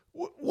 Right.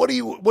 What do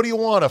you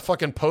want? A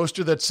fucking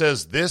poster that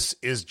says this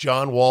is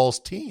John Wall's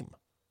team?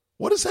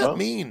 What does that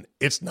mean?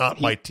 It's not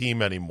my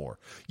team anymore.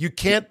 You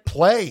can't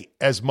play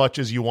as much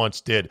as you once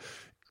did.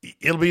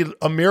 It'll be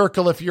a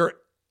miracle if you're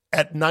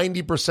at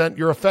 90%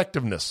 your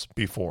effectiveness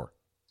before.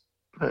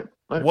 Right.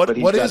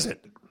 What is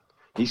it?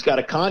 He's got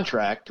a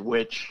contract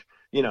which,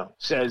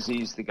 says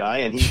he's the guy,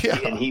 and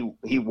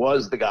he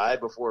was the guy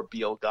before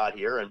Beal got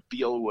here, and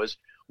Beal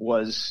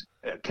was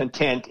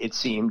content, it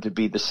seemed, to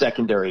be the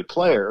secondary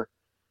player.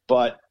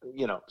 But,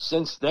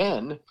 since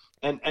then,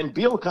 and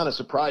Beal kind of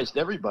surprised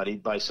everybody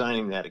by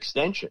signing that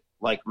extension.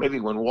 Like maybe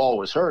when Wall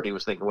was hurt, he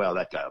was thinking, well,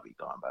 that guy will be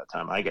gone by the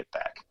time I get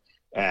back.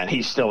 And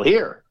he's still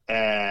here,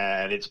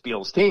 and it's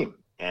Beal's team.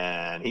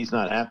 And he's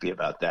not happy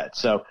about that.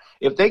 So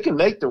if they can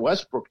make the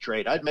Westbrook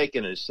trade, I'd make it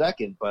in a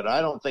second, but I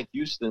don't think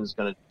Houston's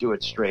going to do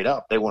it straight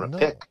up. They want a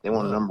pick. They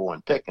want a number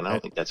one pick, and I don't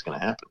think that's going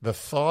to happen. The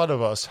thought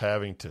of us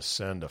having to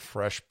send a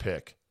fresh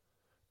pick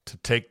to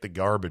take the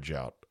garbage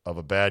out of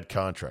a bad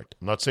contract.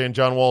 I'm not saying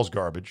John Wall's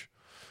garbage.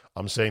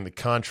 I'm saying the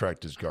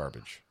contract is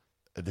garbage.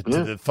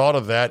 The thought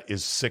of that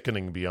is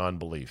sickening beyond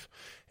belief.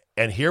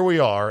 And here we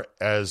are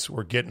as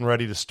we're getting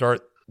ready to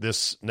start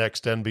this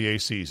next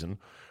NBA season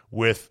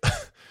with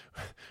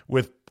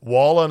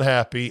Wall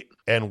unhappy,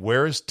 and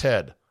where's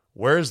Ted?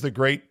 Where's the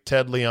great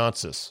Ted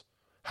Leonsis?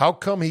 How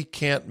come he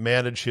can't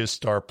manage his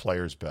star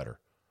players better,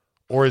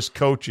 or his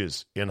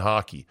coaches in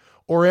hockey,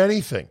 or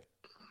anything?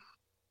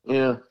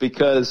 Yeah,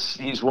 because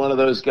he's one of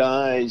those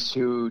guys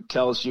who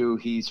tells you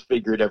he's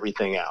figured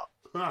everything out.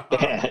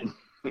 And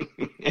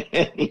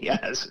he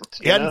hasn't.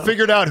 He hadn't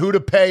figured out who to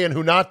pay and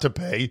who not to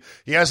pay.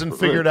 He hasn't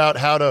figured out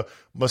how to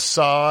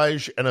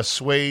massage and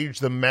assuage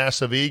the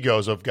massive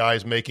egos of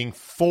guys making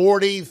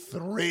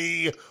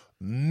 $43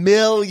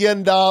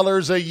 million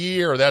a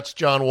year. That's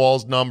John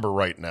Wall's number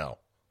right now.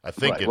 I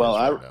think it is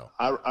right now.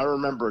 I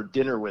remember a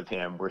dinner with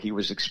him where he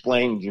was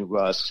explaining to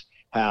us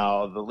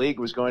how the league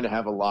was going to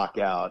have a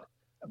lockout,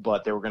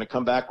 but they were going to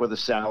come back with a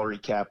salary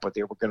cap, but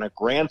they were going to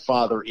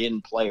grandfather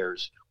in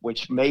players,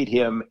 which made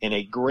him in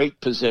a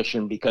great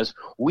position because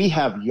we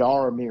have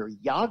Jaromir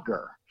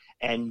Jagr,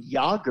 and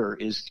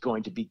Jagr is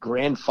going to be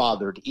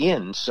grandfathered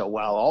in. So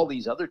while all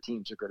these other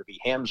teams are going to be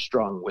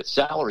hamstrung with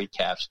salary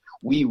caps,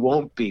 we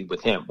won't be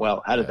with him.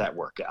 Well, how did that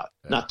work out?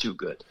 Not too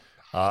good.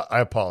 I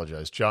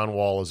apologize. John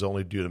Wall is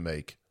only due to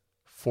make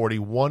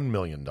 $41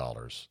 million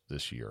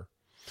this year.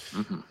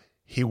 Mm-hmm.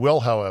 He will,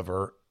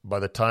 however, by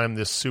the time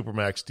this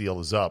Supermax deal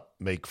is up,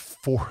 make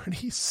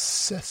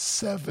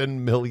 $47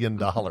 million in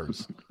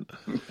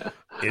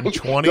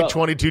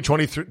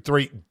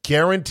 2022-23,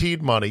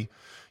 guaranteed money.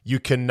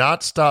 You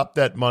cannot stop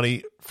that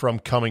money from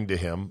coming to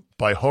him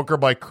by hook or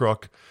by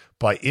crook,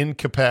 by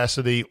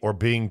incapacity or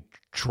being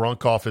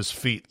drunk off his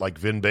feet like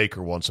Vin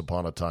Baker once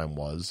upon a time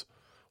was.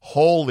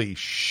 Holy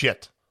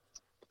shit.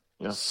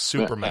 Yeah.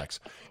 Supermax.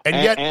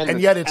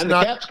 And yet it's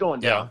not. The cap's going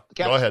down.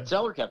 Yeah, go ahead.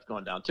 Salary cap's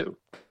going down too.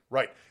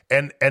 Right.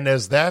 And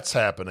as that's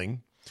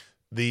happening,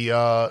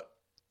 the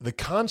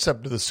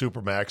concept of the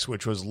Supermax,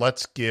 which was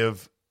let's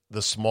give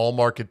the small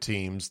market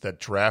teams that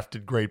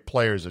drafted great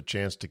players a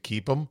chance to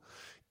keep them,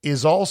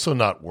 is also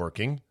not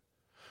working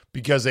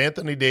because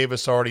Anthony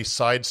Davis already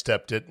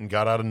sidestepped it and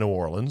got out of New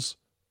Orleans,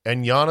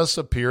 and Giannis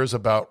appears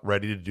about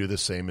ready to do the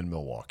same in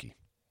Milwaukee.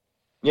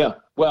 Yeah.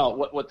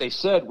 Well, what they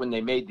said when they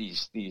made the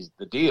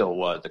deal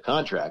was the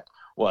contract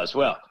was,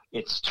 well,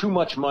 it's too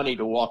much money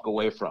to walk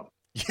away from.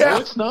 Yeah, no,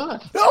 it's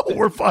not. No,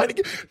 we're finding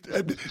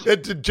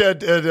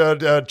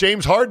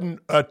James Harden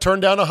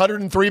turned down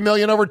 $103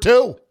 million over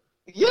 2.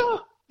 Yeah.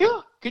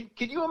 Can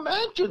you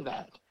imagine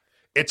that?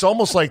 It's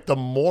almost like the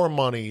more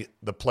money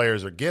the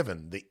players are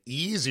given, the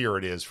easier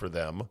it is for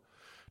them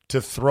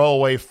to throw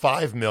away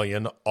 $5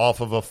 million off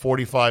of a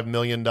 $45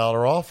 million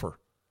offer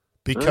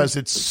because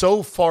it's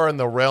so far in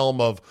the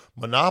realm of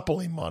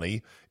monopoly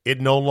money,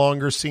 it no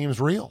longer seems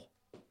real.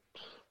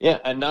 Yeah,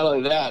 and not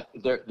only that,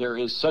 there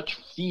is such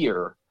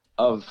fear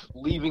of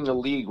leaving the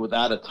league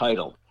without a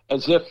title,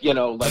 as if,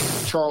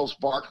 like Charles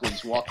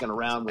Barkley's walking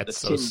around with a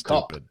tin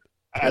cup,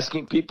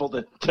 asking people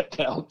to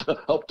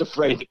help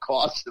defray the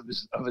cost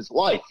of his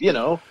life.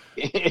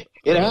 It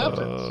happens.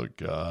 Oh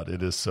God,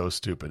 it is so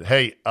stupid.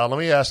 Hey, let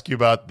me ask you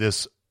about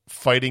this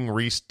Fighting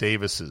Reese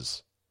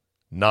Davis's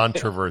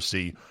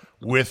controversy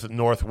with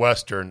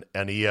Northwestern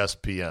and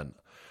ESPN.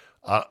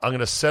 I'm going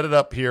to set it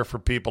up here for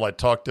people. I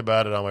talked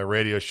about it on my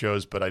radio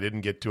shows, but I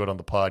didn't get to it on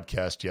the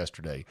podcast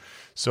yesterday.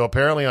 So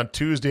apparently on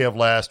Tuesday of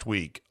last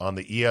week on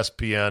the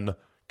ESPN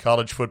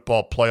College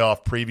Football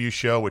Playoff Preview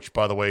Show, which,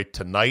 by the way,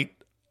 tonight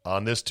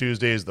on this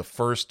Tuesday is the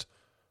first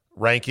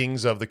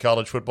rankings of the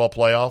College Football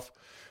Playoff.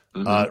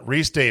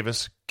 Reese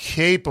Davis,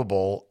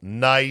 capable,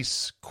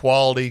 nice,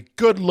 quality,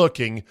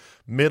 good-looking,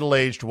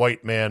 middle-aged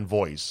white man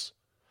voice,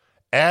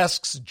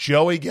 asks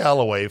Joey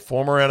Galloway,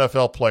 former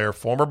NFL player,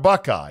 former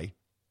Buckeye,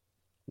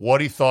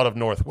 what he thought of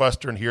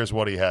Northwestern. Here's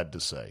what he had to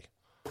say.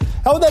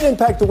 How would that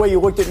impact the way you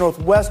looked at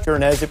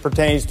Northwestern as it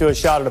pertains to a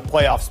shot at a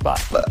playoff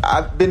spot?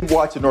 I've been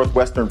watching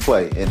Northwestern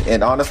play,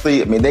 and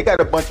honestly, they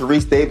got a bunch of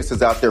Reese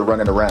Davises out there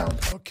running around.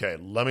 Okay,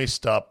 let me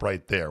stop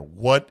right there.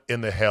 What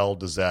in the hell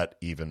does that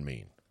even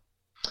mean?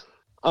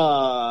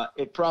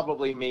 It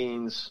probably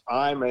means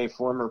I'm a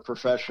former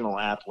professional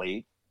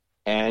athlete,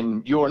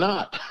 and you're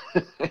not.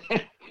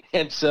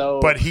 And so,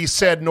 but he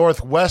said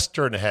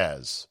Northwestern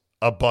has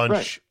a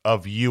bunch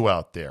of you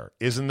out there.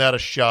 Isn't that a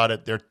shot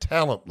at their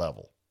talent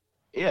level?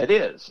 Yeah, it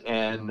is.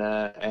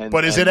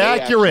 But is it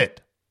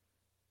accurate?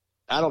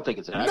 I don't think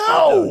it's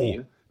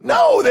accurate.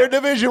 No, they're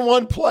Division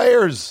I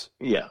players.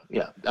 Yeah.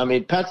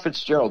 Pat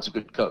Fitzgerald's a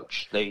good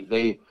coach. They've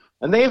been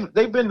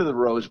to the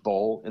Rose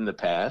Bowl in the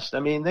past.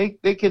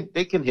 They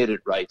can hit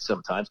it right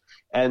sometimes.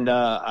 And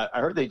I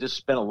heard they just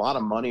spent a lot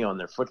of money on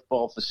their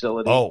football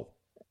facility.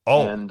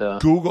 And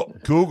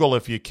Google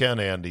if you can,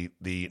 Andy,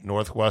 the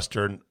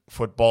Northwestern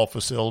football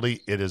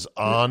facility. It is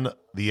on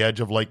the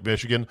edge of Lake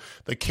Michigan.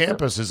 The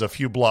campus is a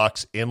few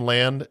blocks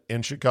inland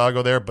in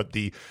Chicago there, but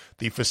the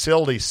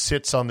facility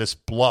sits on this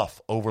bluff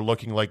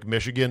overlooking Lake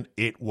Michigan.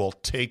 It will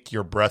take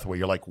your breath away.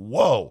 You're like,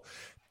 whoa,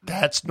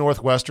 that's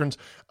Northwestern's.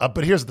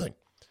 But here's the thing.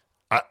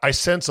 I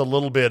sense a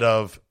little bit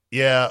of,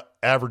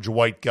 average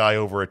white guy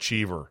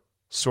overachiever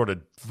sort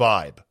of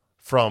vibe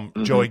from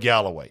Joey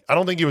Galloway. I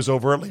don't think he was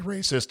overtly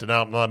racist, and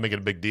I'm not making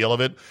a big deal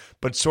of it,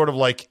 but sort of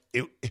like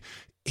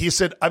he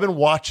said, I've been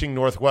watching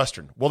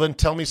Northwestern. Well, then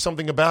tell me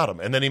something about him.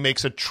 And then he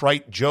makes a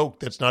trite joke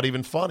that's not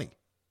even funny.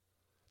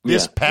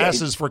 This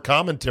passes for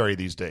commentary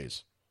these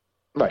days.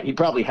 Right. He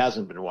probably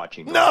hasn't been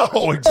watching. No,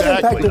 exactly.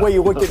 Impact the way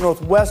you looked at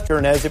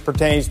Northwestern as it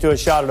pertains to a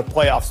shot at a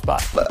playoff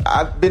spot.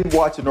 I've been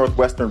watching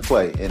Northwestern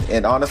play,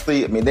 and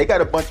honestly, they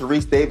got a bunch of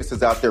Reese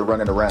Davises out there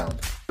running around.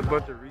 A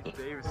bunch of Reese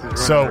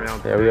Davises running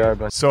around. Yeah, we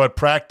are. So at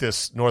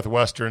practice,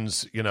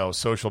 Northwestern's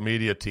social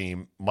media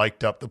team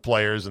mic'd up the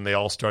players, and they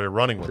all started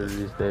running with it.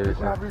 Reese Davis.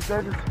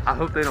 I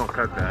hope they don't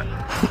cut that.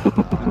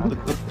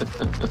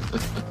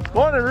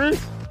 Morning,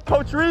 Reese.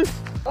 Coach Reese.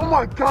 Oh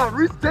my God,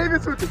 Reese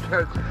Davis with the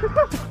catch.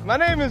 My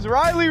name is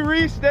Riley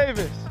Reese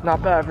Davis.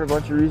 Not bad for a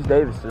bunch of Reese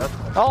Davises.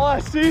 All I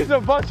see is a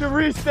bunch of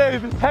Reese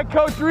Davis. Head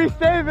coach Reese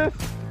Davis.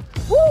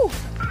 Woo!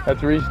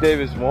 That's Reese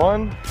Davis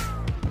 1,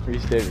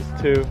 Reese Davis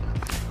 2.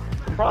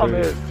 The problem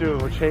is, too,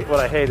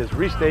 what I hate is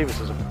Reese Davis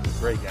is a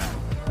great guy.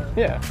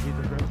 Yeah. He's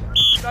a great guy.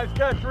 Nice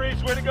catch,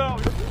 Reese. Way to go.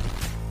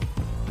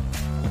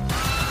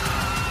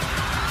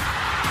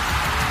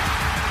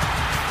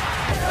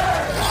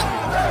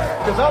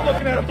 Because I'm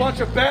looking at a bunch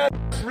of bad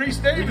Reese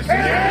Davis.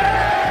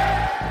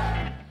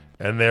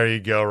 And there you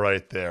go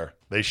right there.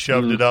 They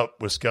shoved it up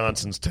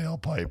Wisconsin's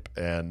tailpipe.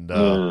 And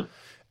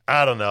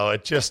I don't know.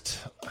 It just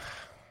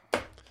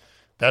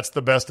 – that's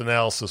the best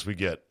analysis we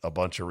get, a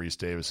bunch of Reese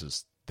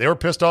Davises. They were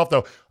pissed off,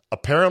 though.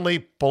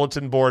 Apparently,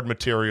 bulletin board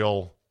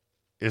material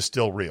is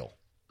still real.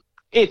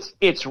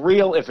 It's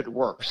real if it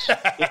works.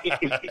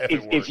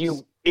 If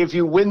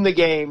you win the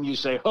game, you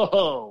say,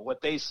 "Oh,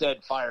 what they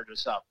said fired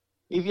us up."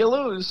 If you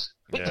lose,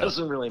 it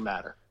doesn't really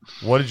matter.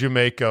 What did you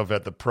make of,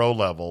 at the pro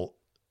level,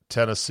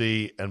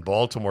 Tennessee and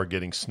Baltimore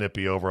getting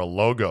snippy over a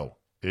logo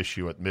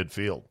issue at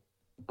midfield?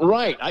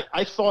 Right.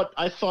 I thought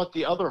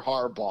the other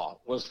Harbaugh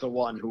was the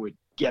one who would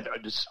get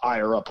his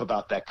ire up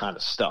about that kind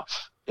of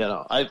stuff.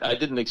 I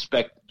didn't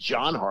expect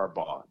John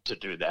Harbaugh to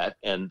do that.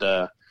 And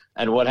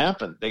what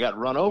happened? They got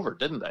run over,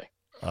 didn't they?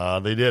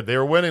 They did. They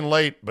were winning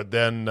late, but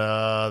then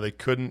they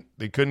couldn't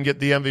get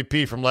the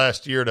MVP from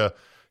last year to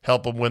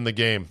help them win the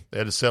game. They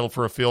had to settle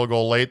for a field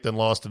goal late, then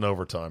lost in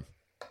overtime.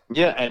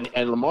 Yeah,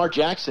 and Lamar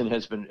Jackson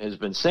has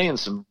been saying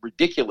some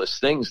ridiculous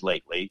things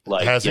lately.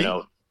 Like, has he?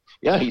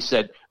 Yeah, he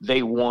said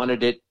they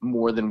wanted it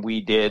more than we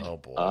did. Oh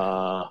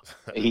boy.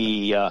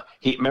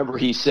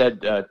 He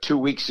said 2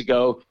 weeks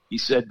ago, he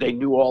said they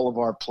knew all of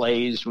our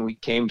plays when we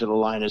came to the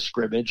line of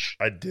scrimmage.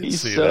 I did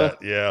see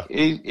that. Yeah.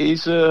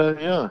 He's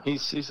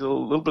a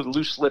little bit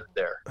loose-lipped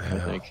there, I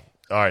think.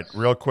 All right,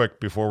 real quick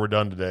before we're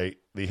done today,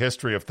 the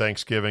history of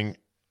Thanksgiving,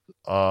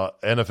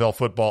 NFL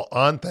football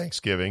on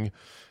Thanksgiving,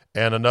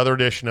 and another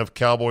edition of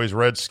Cowboys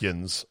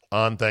Redskins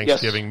on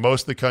Thanksgiving. Yes.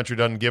 Most of the country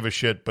doesn't give a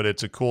shit, but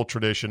it's a cool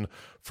tradition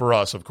for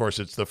us. Of course,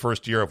 it's the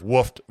first year of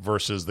Woofed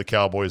versus the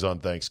Cowboys on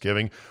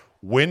Thanksgiving.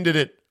 When did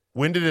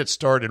it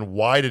start, and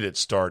why did it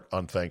start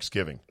on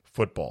Thanksgiving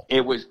football?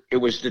 It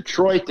was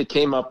Detroit that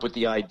came up with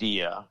the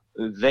idea.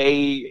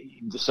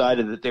 They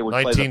decided that they would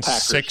play the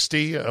Packers.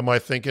 1960, am I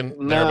thinking?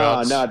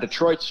 No,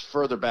 Detroit's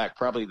further back,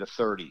 probably the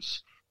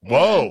 30s.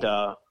 Whoa.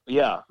 And,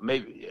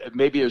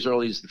 maybe as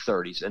early as the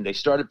 30s. And they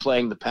started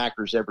playing the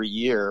Packers every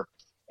year,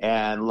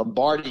 and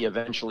Lombardi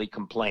eventually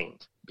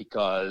complained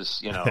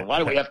because, why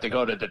do we have to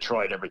go to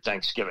Detroit every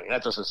Thanksgiving?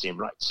 That doesn't seem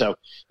right. So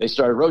they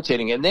started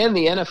rotating. And then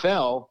the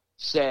NFL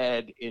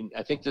said,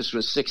 I think this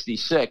was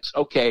 66,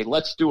 okay,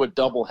 let's do a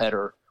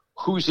doubleheader.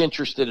 Who's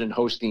interested in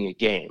hosting a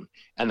game?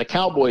 And the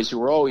Cowboys, who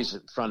were always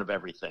in front of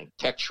everything,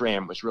 Tex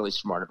Schramm was really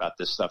smart about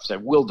this stuff,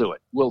 said, we'll do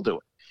it.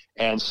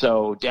 And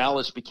so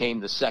Dallas became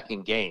the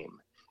second game.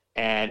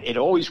 And it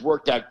always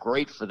worked out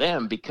great for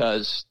them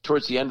because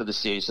towards the end of the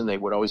season, they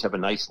would always have a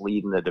nice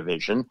lead in the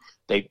division.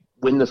 They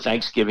win the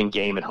Thanksgiving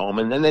game at home,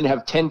 and then they'd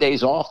have 10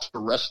 days off to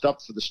rest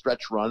up for the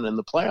stretch run in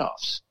the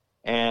playoffs.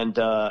 And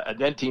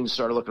then teams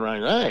started looking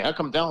around, hey, how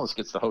come Dallas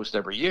gets the host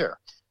every year?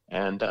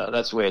 And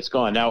that's the way it's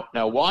gone.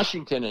 Now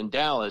Washington and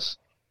Dallas,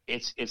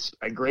 it's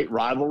a great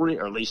rivalry,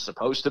 or at least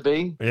supposed to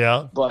be.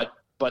 Yeah.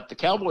 But the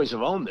Cowboys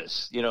have owned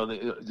this.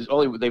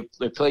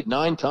 They've played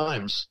 9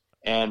 times,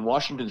 and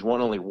Washington's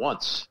won only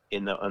once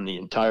on the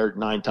entire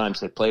 9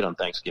 times they played on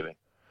Thanksgiving.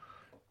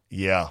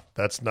 Yeah,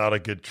 that's not a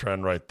good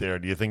trend right there.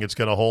 Do you think it's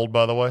going to hold,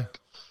 by the way?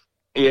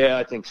 Yeah,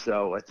 I think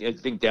so. I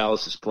think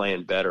Dallas is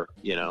playing better.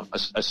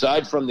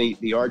 Aside from the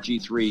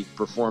RG3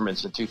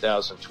 performance in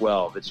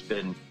 2012, it's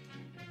been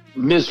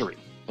misery.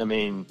 I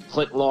mean,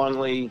 Clint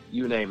Longley,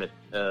 you name it.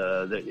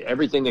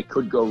 Everything that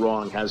could go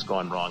wrong has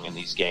gone wrong in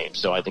these games,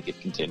 so I think it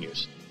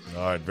continues.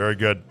 All right, very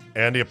good.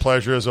 Andy, a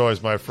pleasure as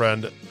always, my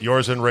friend.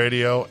 Yours in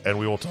radio, and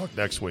we will talk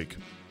next week.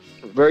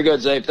 Very good,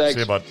 Zabe. Thanks. See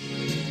you, bud.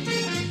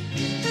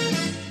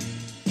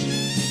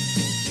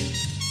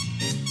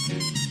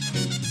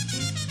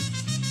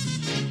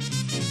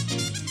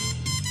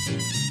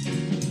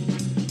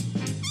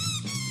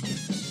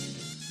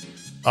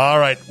 All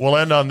right, we'll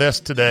end on this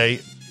today.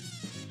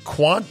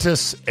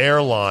 Qantas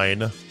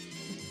Airline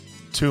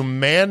to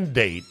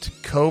mandate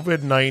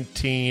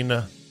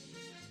COVID-19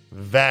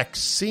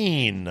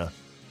 vaccine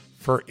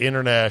for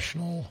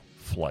international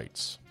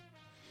flights.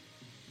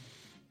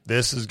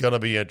 This is going to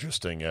be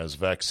interesting as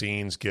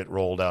vaccines get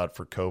rolled out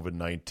for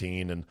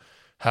COVID-19, and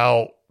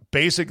how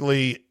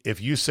basically if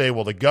you say,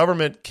 well, the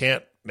government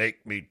can't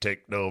make me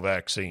take no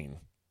vaccine.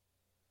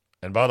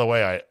 And by the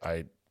way,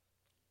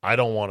 I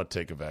don't want to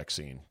take a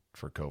vaccine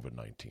for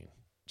COVID-19.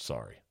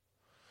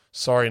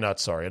 Sorry, not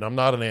sorry. And I'm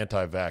not an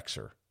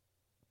anti-vaxxer,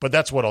 but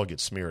that's what I'll get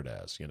smeared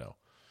as,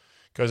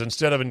 because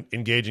instead of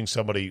engaging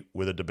somebody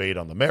with a debate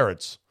on the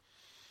merits,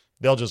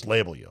 they'll just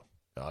label you.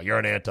 You're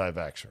an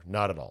anti-vaxxer.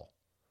 Not at all.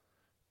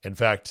 In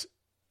fact,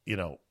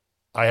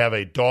 I have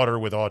a daughter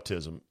with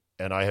autism,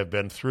 and I have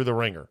been through the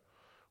ringer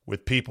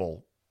with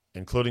people,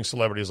 including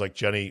celebrities like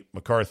Jenny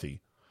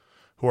McCarthy,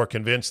 who are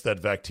convinced that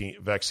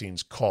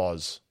vaccines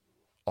cause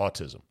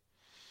autism.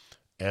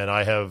 And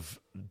I have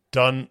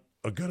done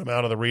a good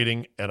amount of the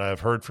reading, and I've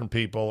heard from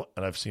people,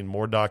 and I've seen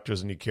more doctors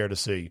than you care to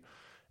see,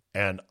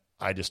 and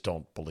I just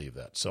don't believe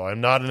that. So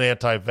I'm not an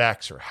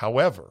anti-vaxxer.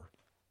 However,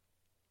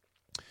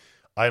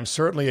 I am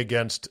certainly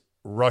against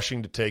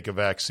rushing to take a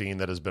vaccine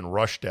that has been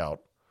rushed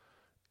out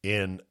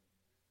in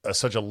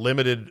such a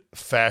limited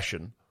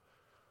fashion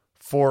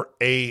for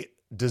a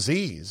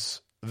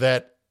disease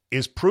that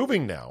is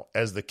proving now,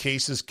 as the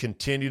cases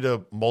continue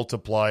to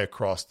multiply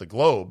across the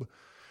globe,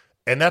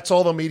 and that's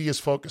all the media is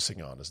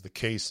focusing on, is the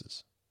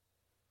cases.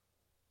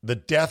 The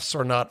deaths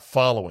are not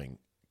following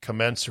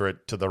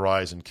commensurate to the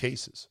rise in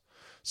cases.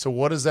 So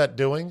what is that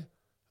doing?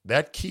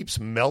 That keeps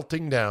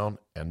melting down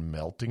and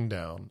melting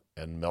down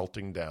and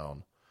melting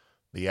down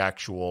the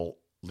actual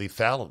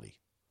lethality,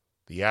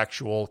 the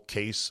actual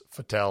case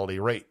fatality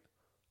rate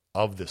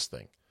of this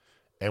thing.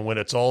 And when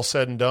it's all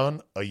said and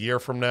done, a year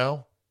from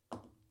now,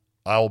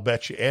 I'll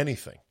bet you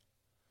anything,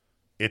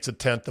 it's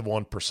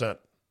 0.1%,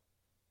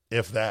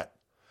 if that.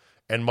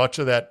 And much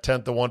of that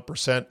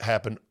 0.1%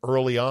 happened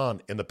early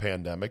on in the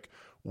pandemic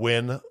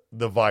when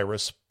the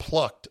virus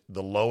plucked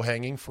the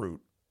low-hanging fruit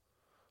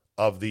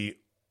of the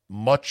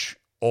much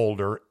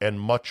older and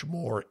much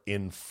more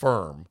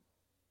infirm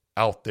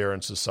out there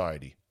in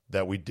society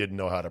that we didn't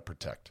know how to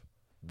protect.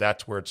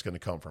 That's where it's going to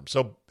come from.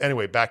 So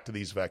anyway, back to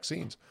these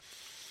vaccines.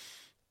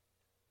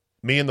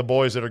 Me and the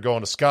boys that are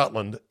going to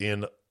Scotland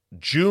in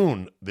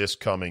June this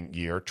coming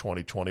year,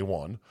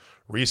 2021,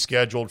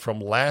 rescheduled from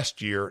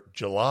last year,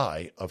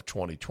 July of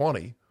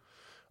 2020,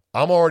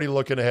 I'm already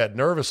looking ahead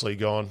nervously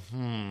going,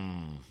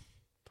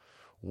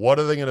 what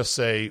are they going to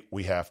say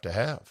we have to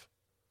have?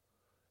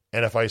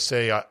 And if I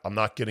say I'm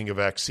not getting a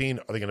vaccine,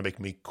 are they going to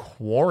make me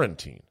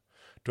quarantine?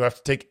 Do I have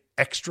to take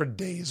extra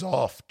days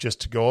off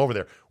just to go over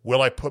there.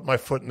 Will I put my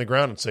foot in the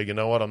ground and say, you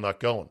know what, I'm not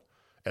going,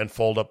 and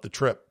fold up the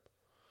trip?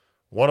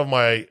 One of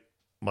my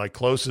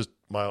closest,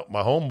 my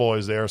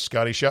homeboys there,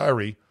 Scotty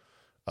Shirey,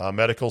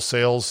 medical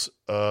sales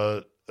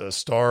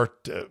star,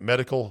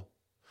 medical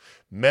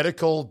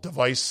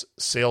device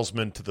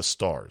salesman to the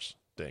stars.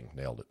 Ding,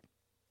 nailed it.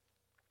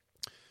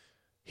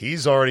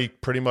 He's already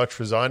pretty much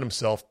resigned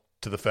himself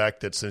to the fact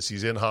that since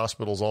he's in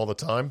hospitals all the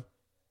time,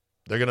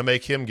 they're going to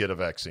make him get a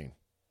vaccine.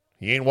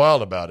 He ain't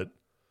wild about it,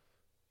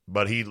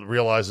 but he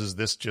realizes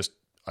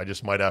I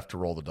just might have to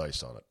roll the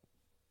dice on it.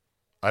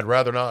 I'd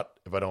rather not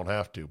if I don't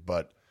have to,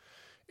 but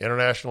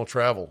international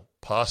travel,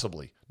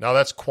 possibly. Now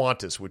that's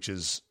Qantas, which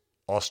is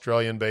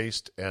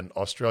Australian-based, and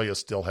Australia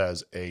still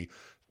has a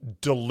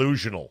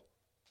delusional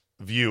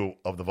view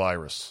of the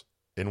virus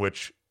in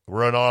which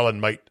we're on an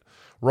island, mate.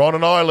 We're on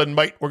an island,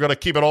 mate. We're going to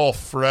keep it all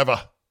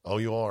forever. Oh,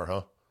 you are,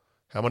 huh?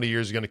 How many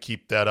years are you going to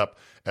keep that up?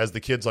 As the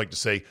kids like to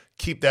say,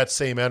 keep that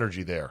same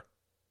energy there.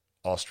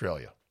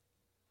 Australia.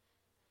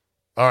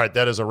 All right,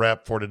 that is a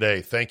wrap for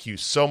today. Thank you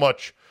so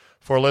much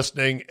for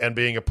listening and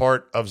being a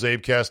part of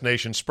Zabecast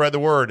Nation. Spread the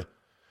word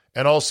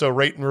and also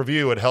rate and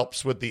review. It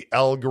helps with the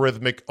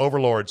algorithmic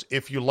overlords.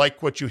 If you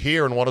like what you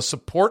hear and want to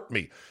support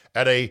me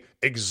at a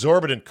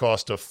exorbitant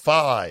cost of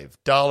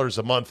 $5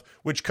 a month,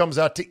 which comes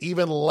out to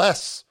even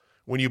less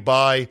when you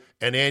buy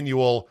an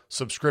annual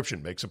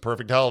subscription, makes a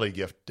perfect holiday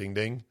gift, ding,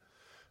 ding,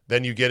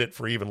 then you get it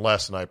for even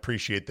less, and I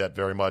appreciate that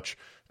very much.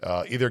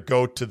 Either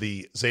go to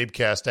the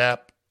Zabecast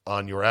app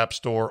on your app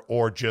store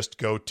or just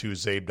go to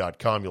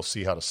zabe.com. You'll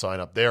see how to sign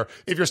up there.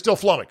 If you're still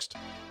flummoxed,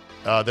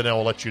 then I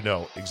will let you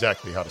know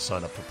exactly how to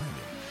sign up for premium.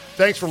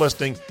 Thanks for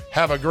listening.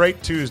 Have a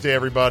great Tuesday,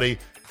 everybody.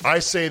 I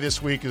say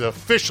this week is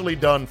officially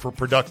done for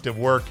productive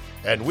work,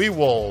 and we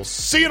will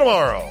see you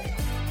tomorrow.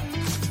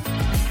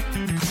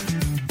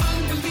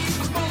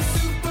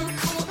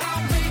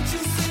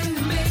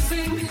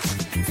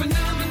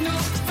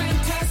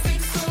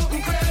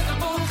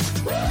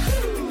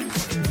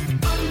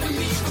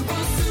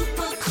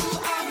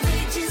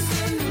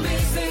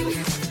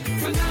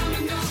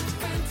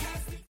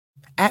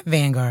 At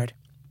Vanguard,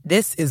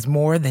 this is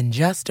more than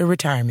just a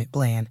retirement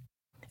plan.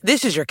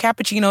 This is your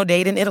cappuccino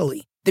date in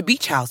Italy, the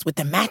beach house with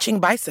the matching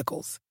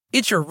bicycles.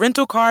 It's your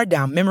rental car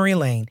down memory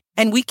lane,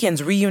 and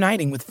weekends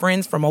reuniting with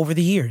friends from over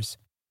the years.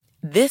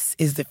 This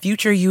is the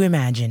future you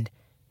imagined,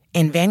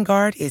 and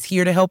Vanguard is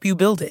here to help you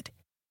build it.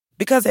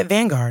 Because at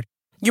Vanguard,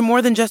 you're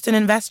more than just an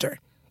investor.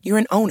 You're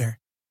an owner.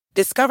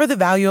 Discover the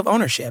value of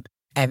ownership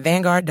at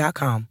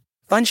Vanguard.com.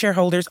 Fund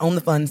shareholders own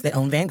the funds that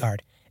own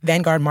Vanguard.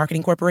 Vanguard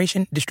Marketing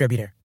Corporation,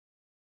 distributor.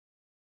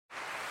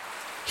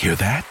 Hear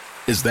that?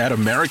 Is that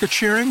America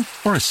cheering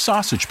or a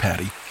sausage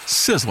patty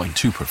sizzling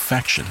to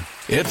perfection?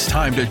 It's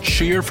time to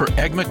cheer for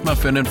Egg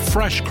McMuffin and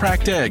fresh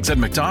cracked eggs at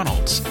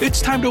McDonald's. It's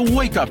time to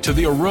wake up to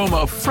the aroma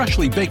of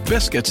freshly baked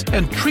biscuits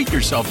and treat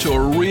yourself to a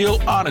real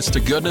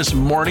honest-to-goodness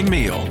morning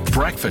meal.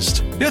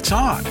 Breakfast, it's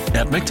on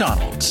at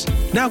McDonald's.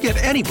 Now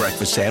get any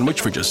breakfast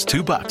sandwich for just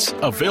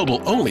 $2.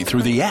 Available only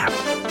through the app.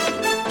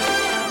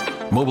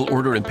 Mobile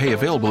order and pay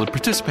available at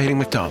participating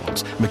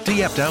McDonald's. McD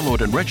app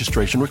download and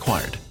registration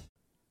required.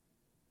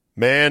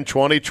 Man,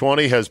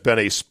 2020 has been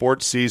a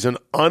sports season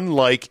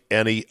unlike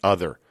any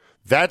other.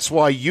 That's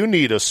why you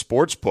need a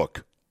sports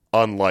book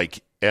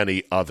unlike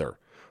any other.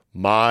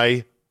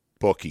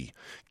 MyBookie.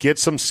 Get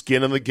some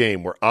skin in the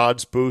game where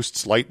odds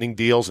boosts, lightning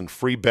deals, and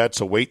free bets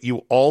await you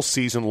all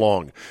season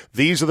long.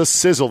 These are the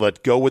sizzle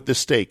that go with the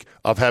steak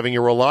of having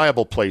a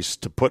reliable place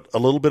to put a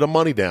little bit of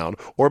money down,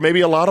 or maybe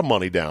a lot of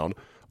money down,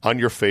 on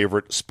your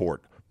favorite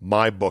sport.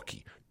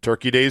 MyBookie.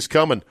 Turkey Day's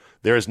coming.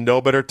 There is no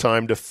better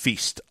time to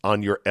feast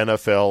on your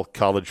NFL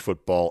college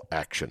football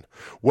action.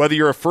 Whether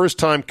you're a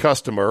first-time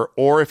customer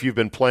or if you've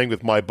been playing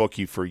with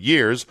MyBookie for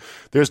years,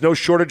 there's no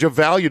shortage of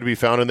value to be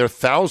found in their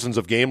thousands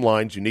of game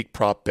lines, unique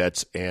prop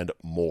bets, and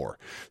more.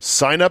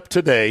 Sign up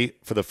today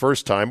for the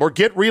first time or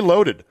get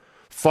reloaded.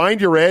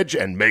 Find your edge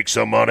and make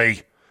some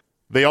money.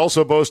 They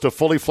also boast a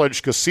fully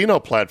fledged casino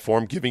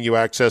platform giving you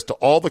access to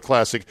all the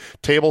classic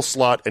table,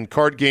 slot, and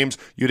card games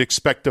you'd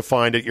expect to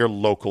find at your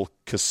local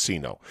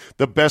casino.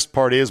 The best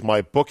part is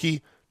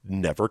MyBookie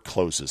never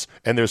closes,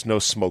 and there's no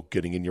smoke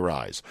getting in your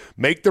eyes.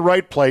 Make the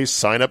right play,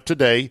 sign up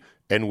today,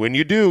 and when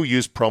you do,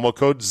 use promo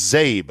code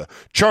ZABE,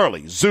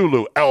 Charlie,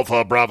 Zulu,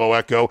 Alpha, Bravo,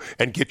 Echo,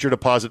 and get your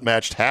deposit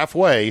matched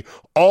halfway,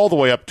 all the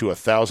way up to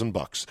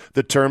 $1,000.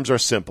 The terms are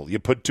simple. You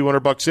put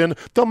 $200 in,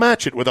 they'll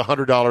match it with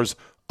 $100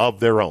 of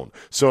their own.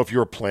 So if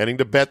you're planning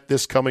to bet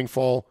this coming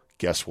fall,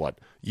 guess what?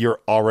 You're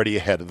already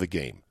ahead of the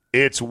game.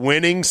 It's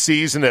winning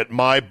season at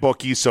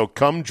MyBookie, so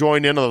come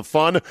join in on the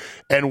fun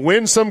and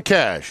win some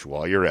cash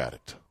while you're at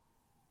it.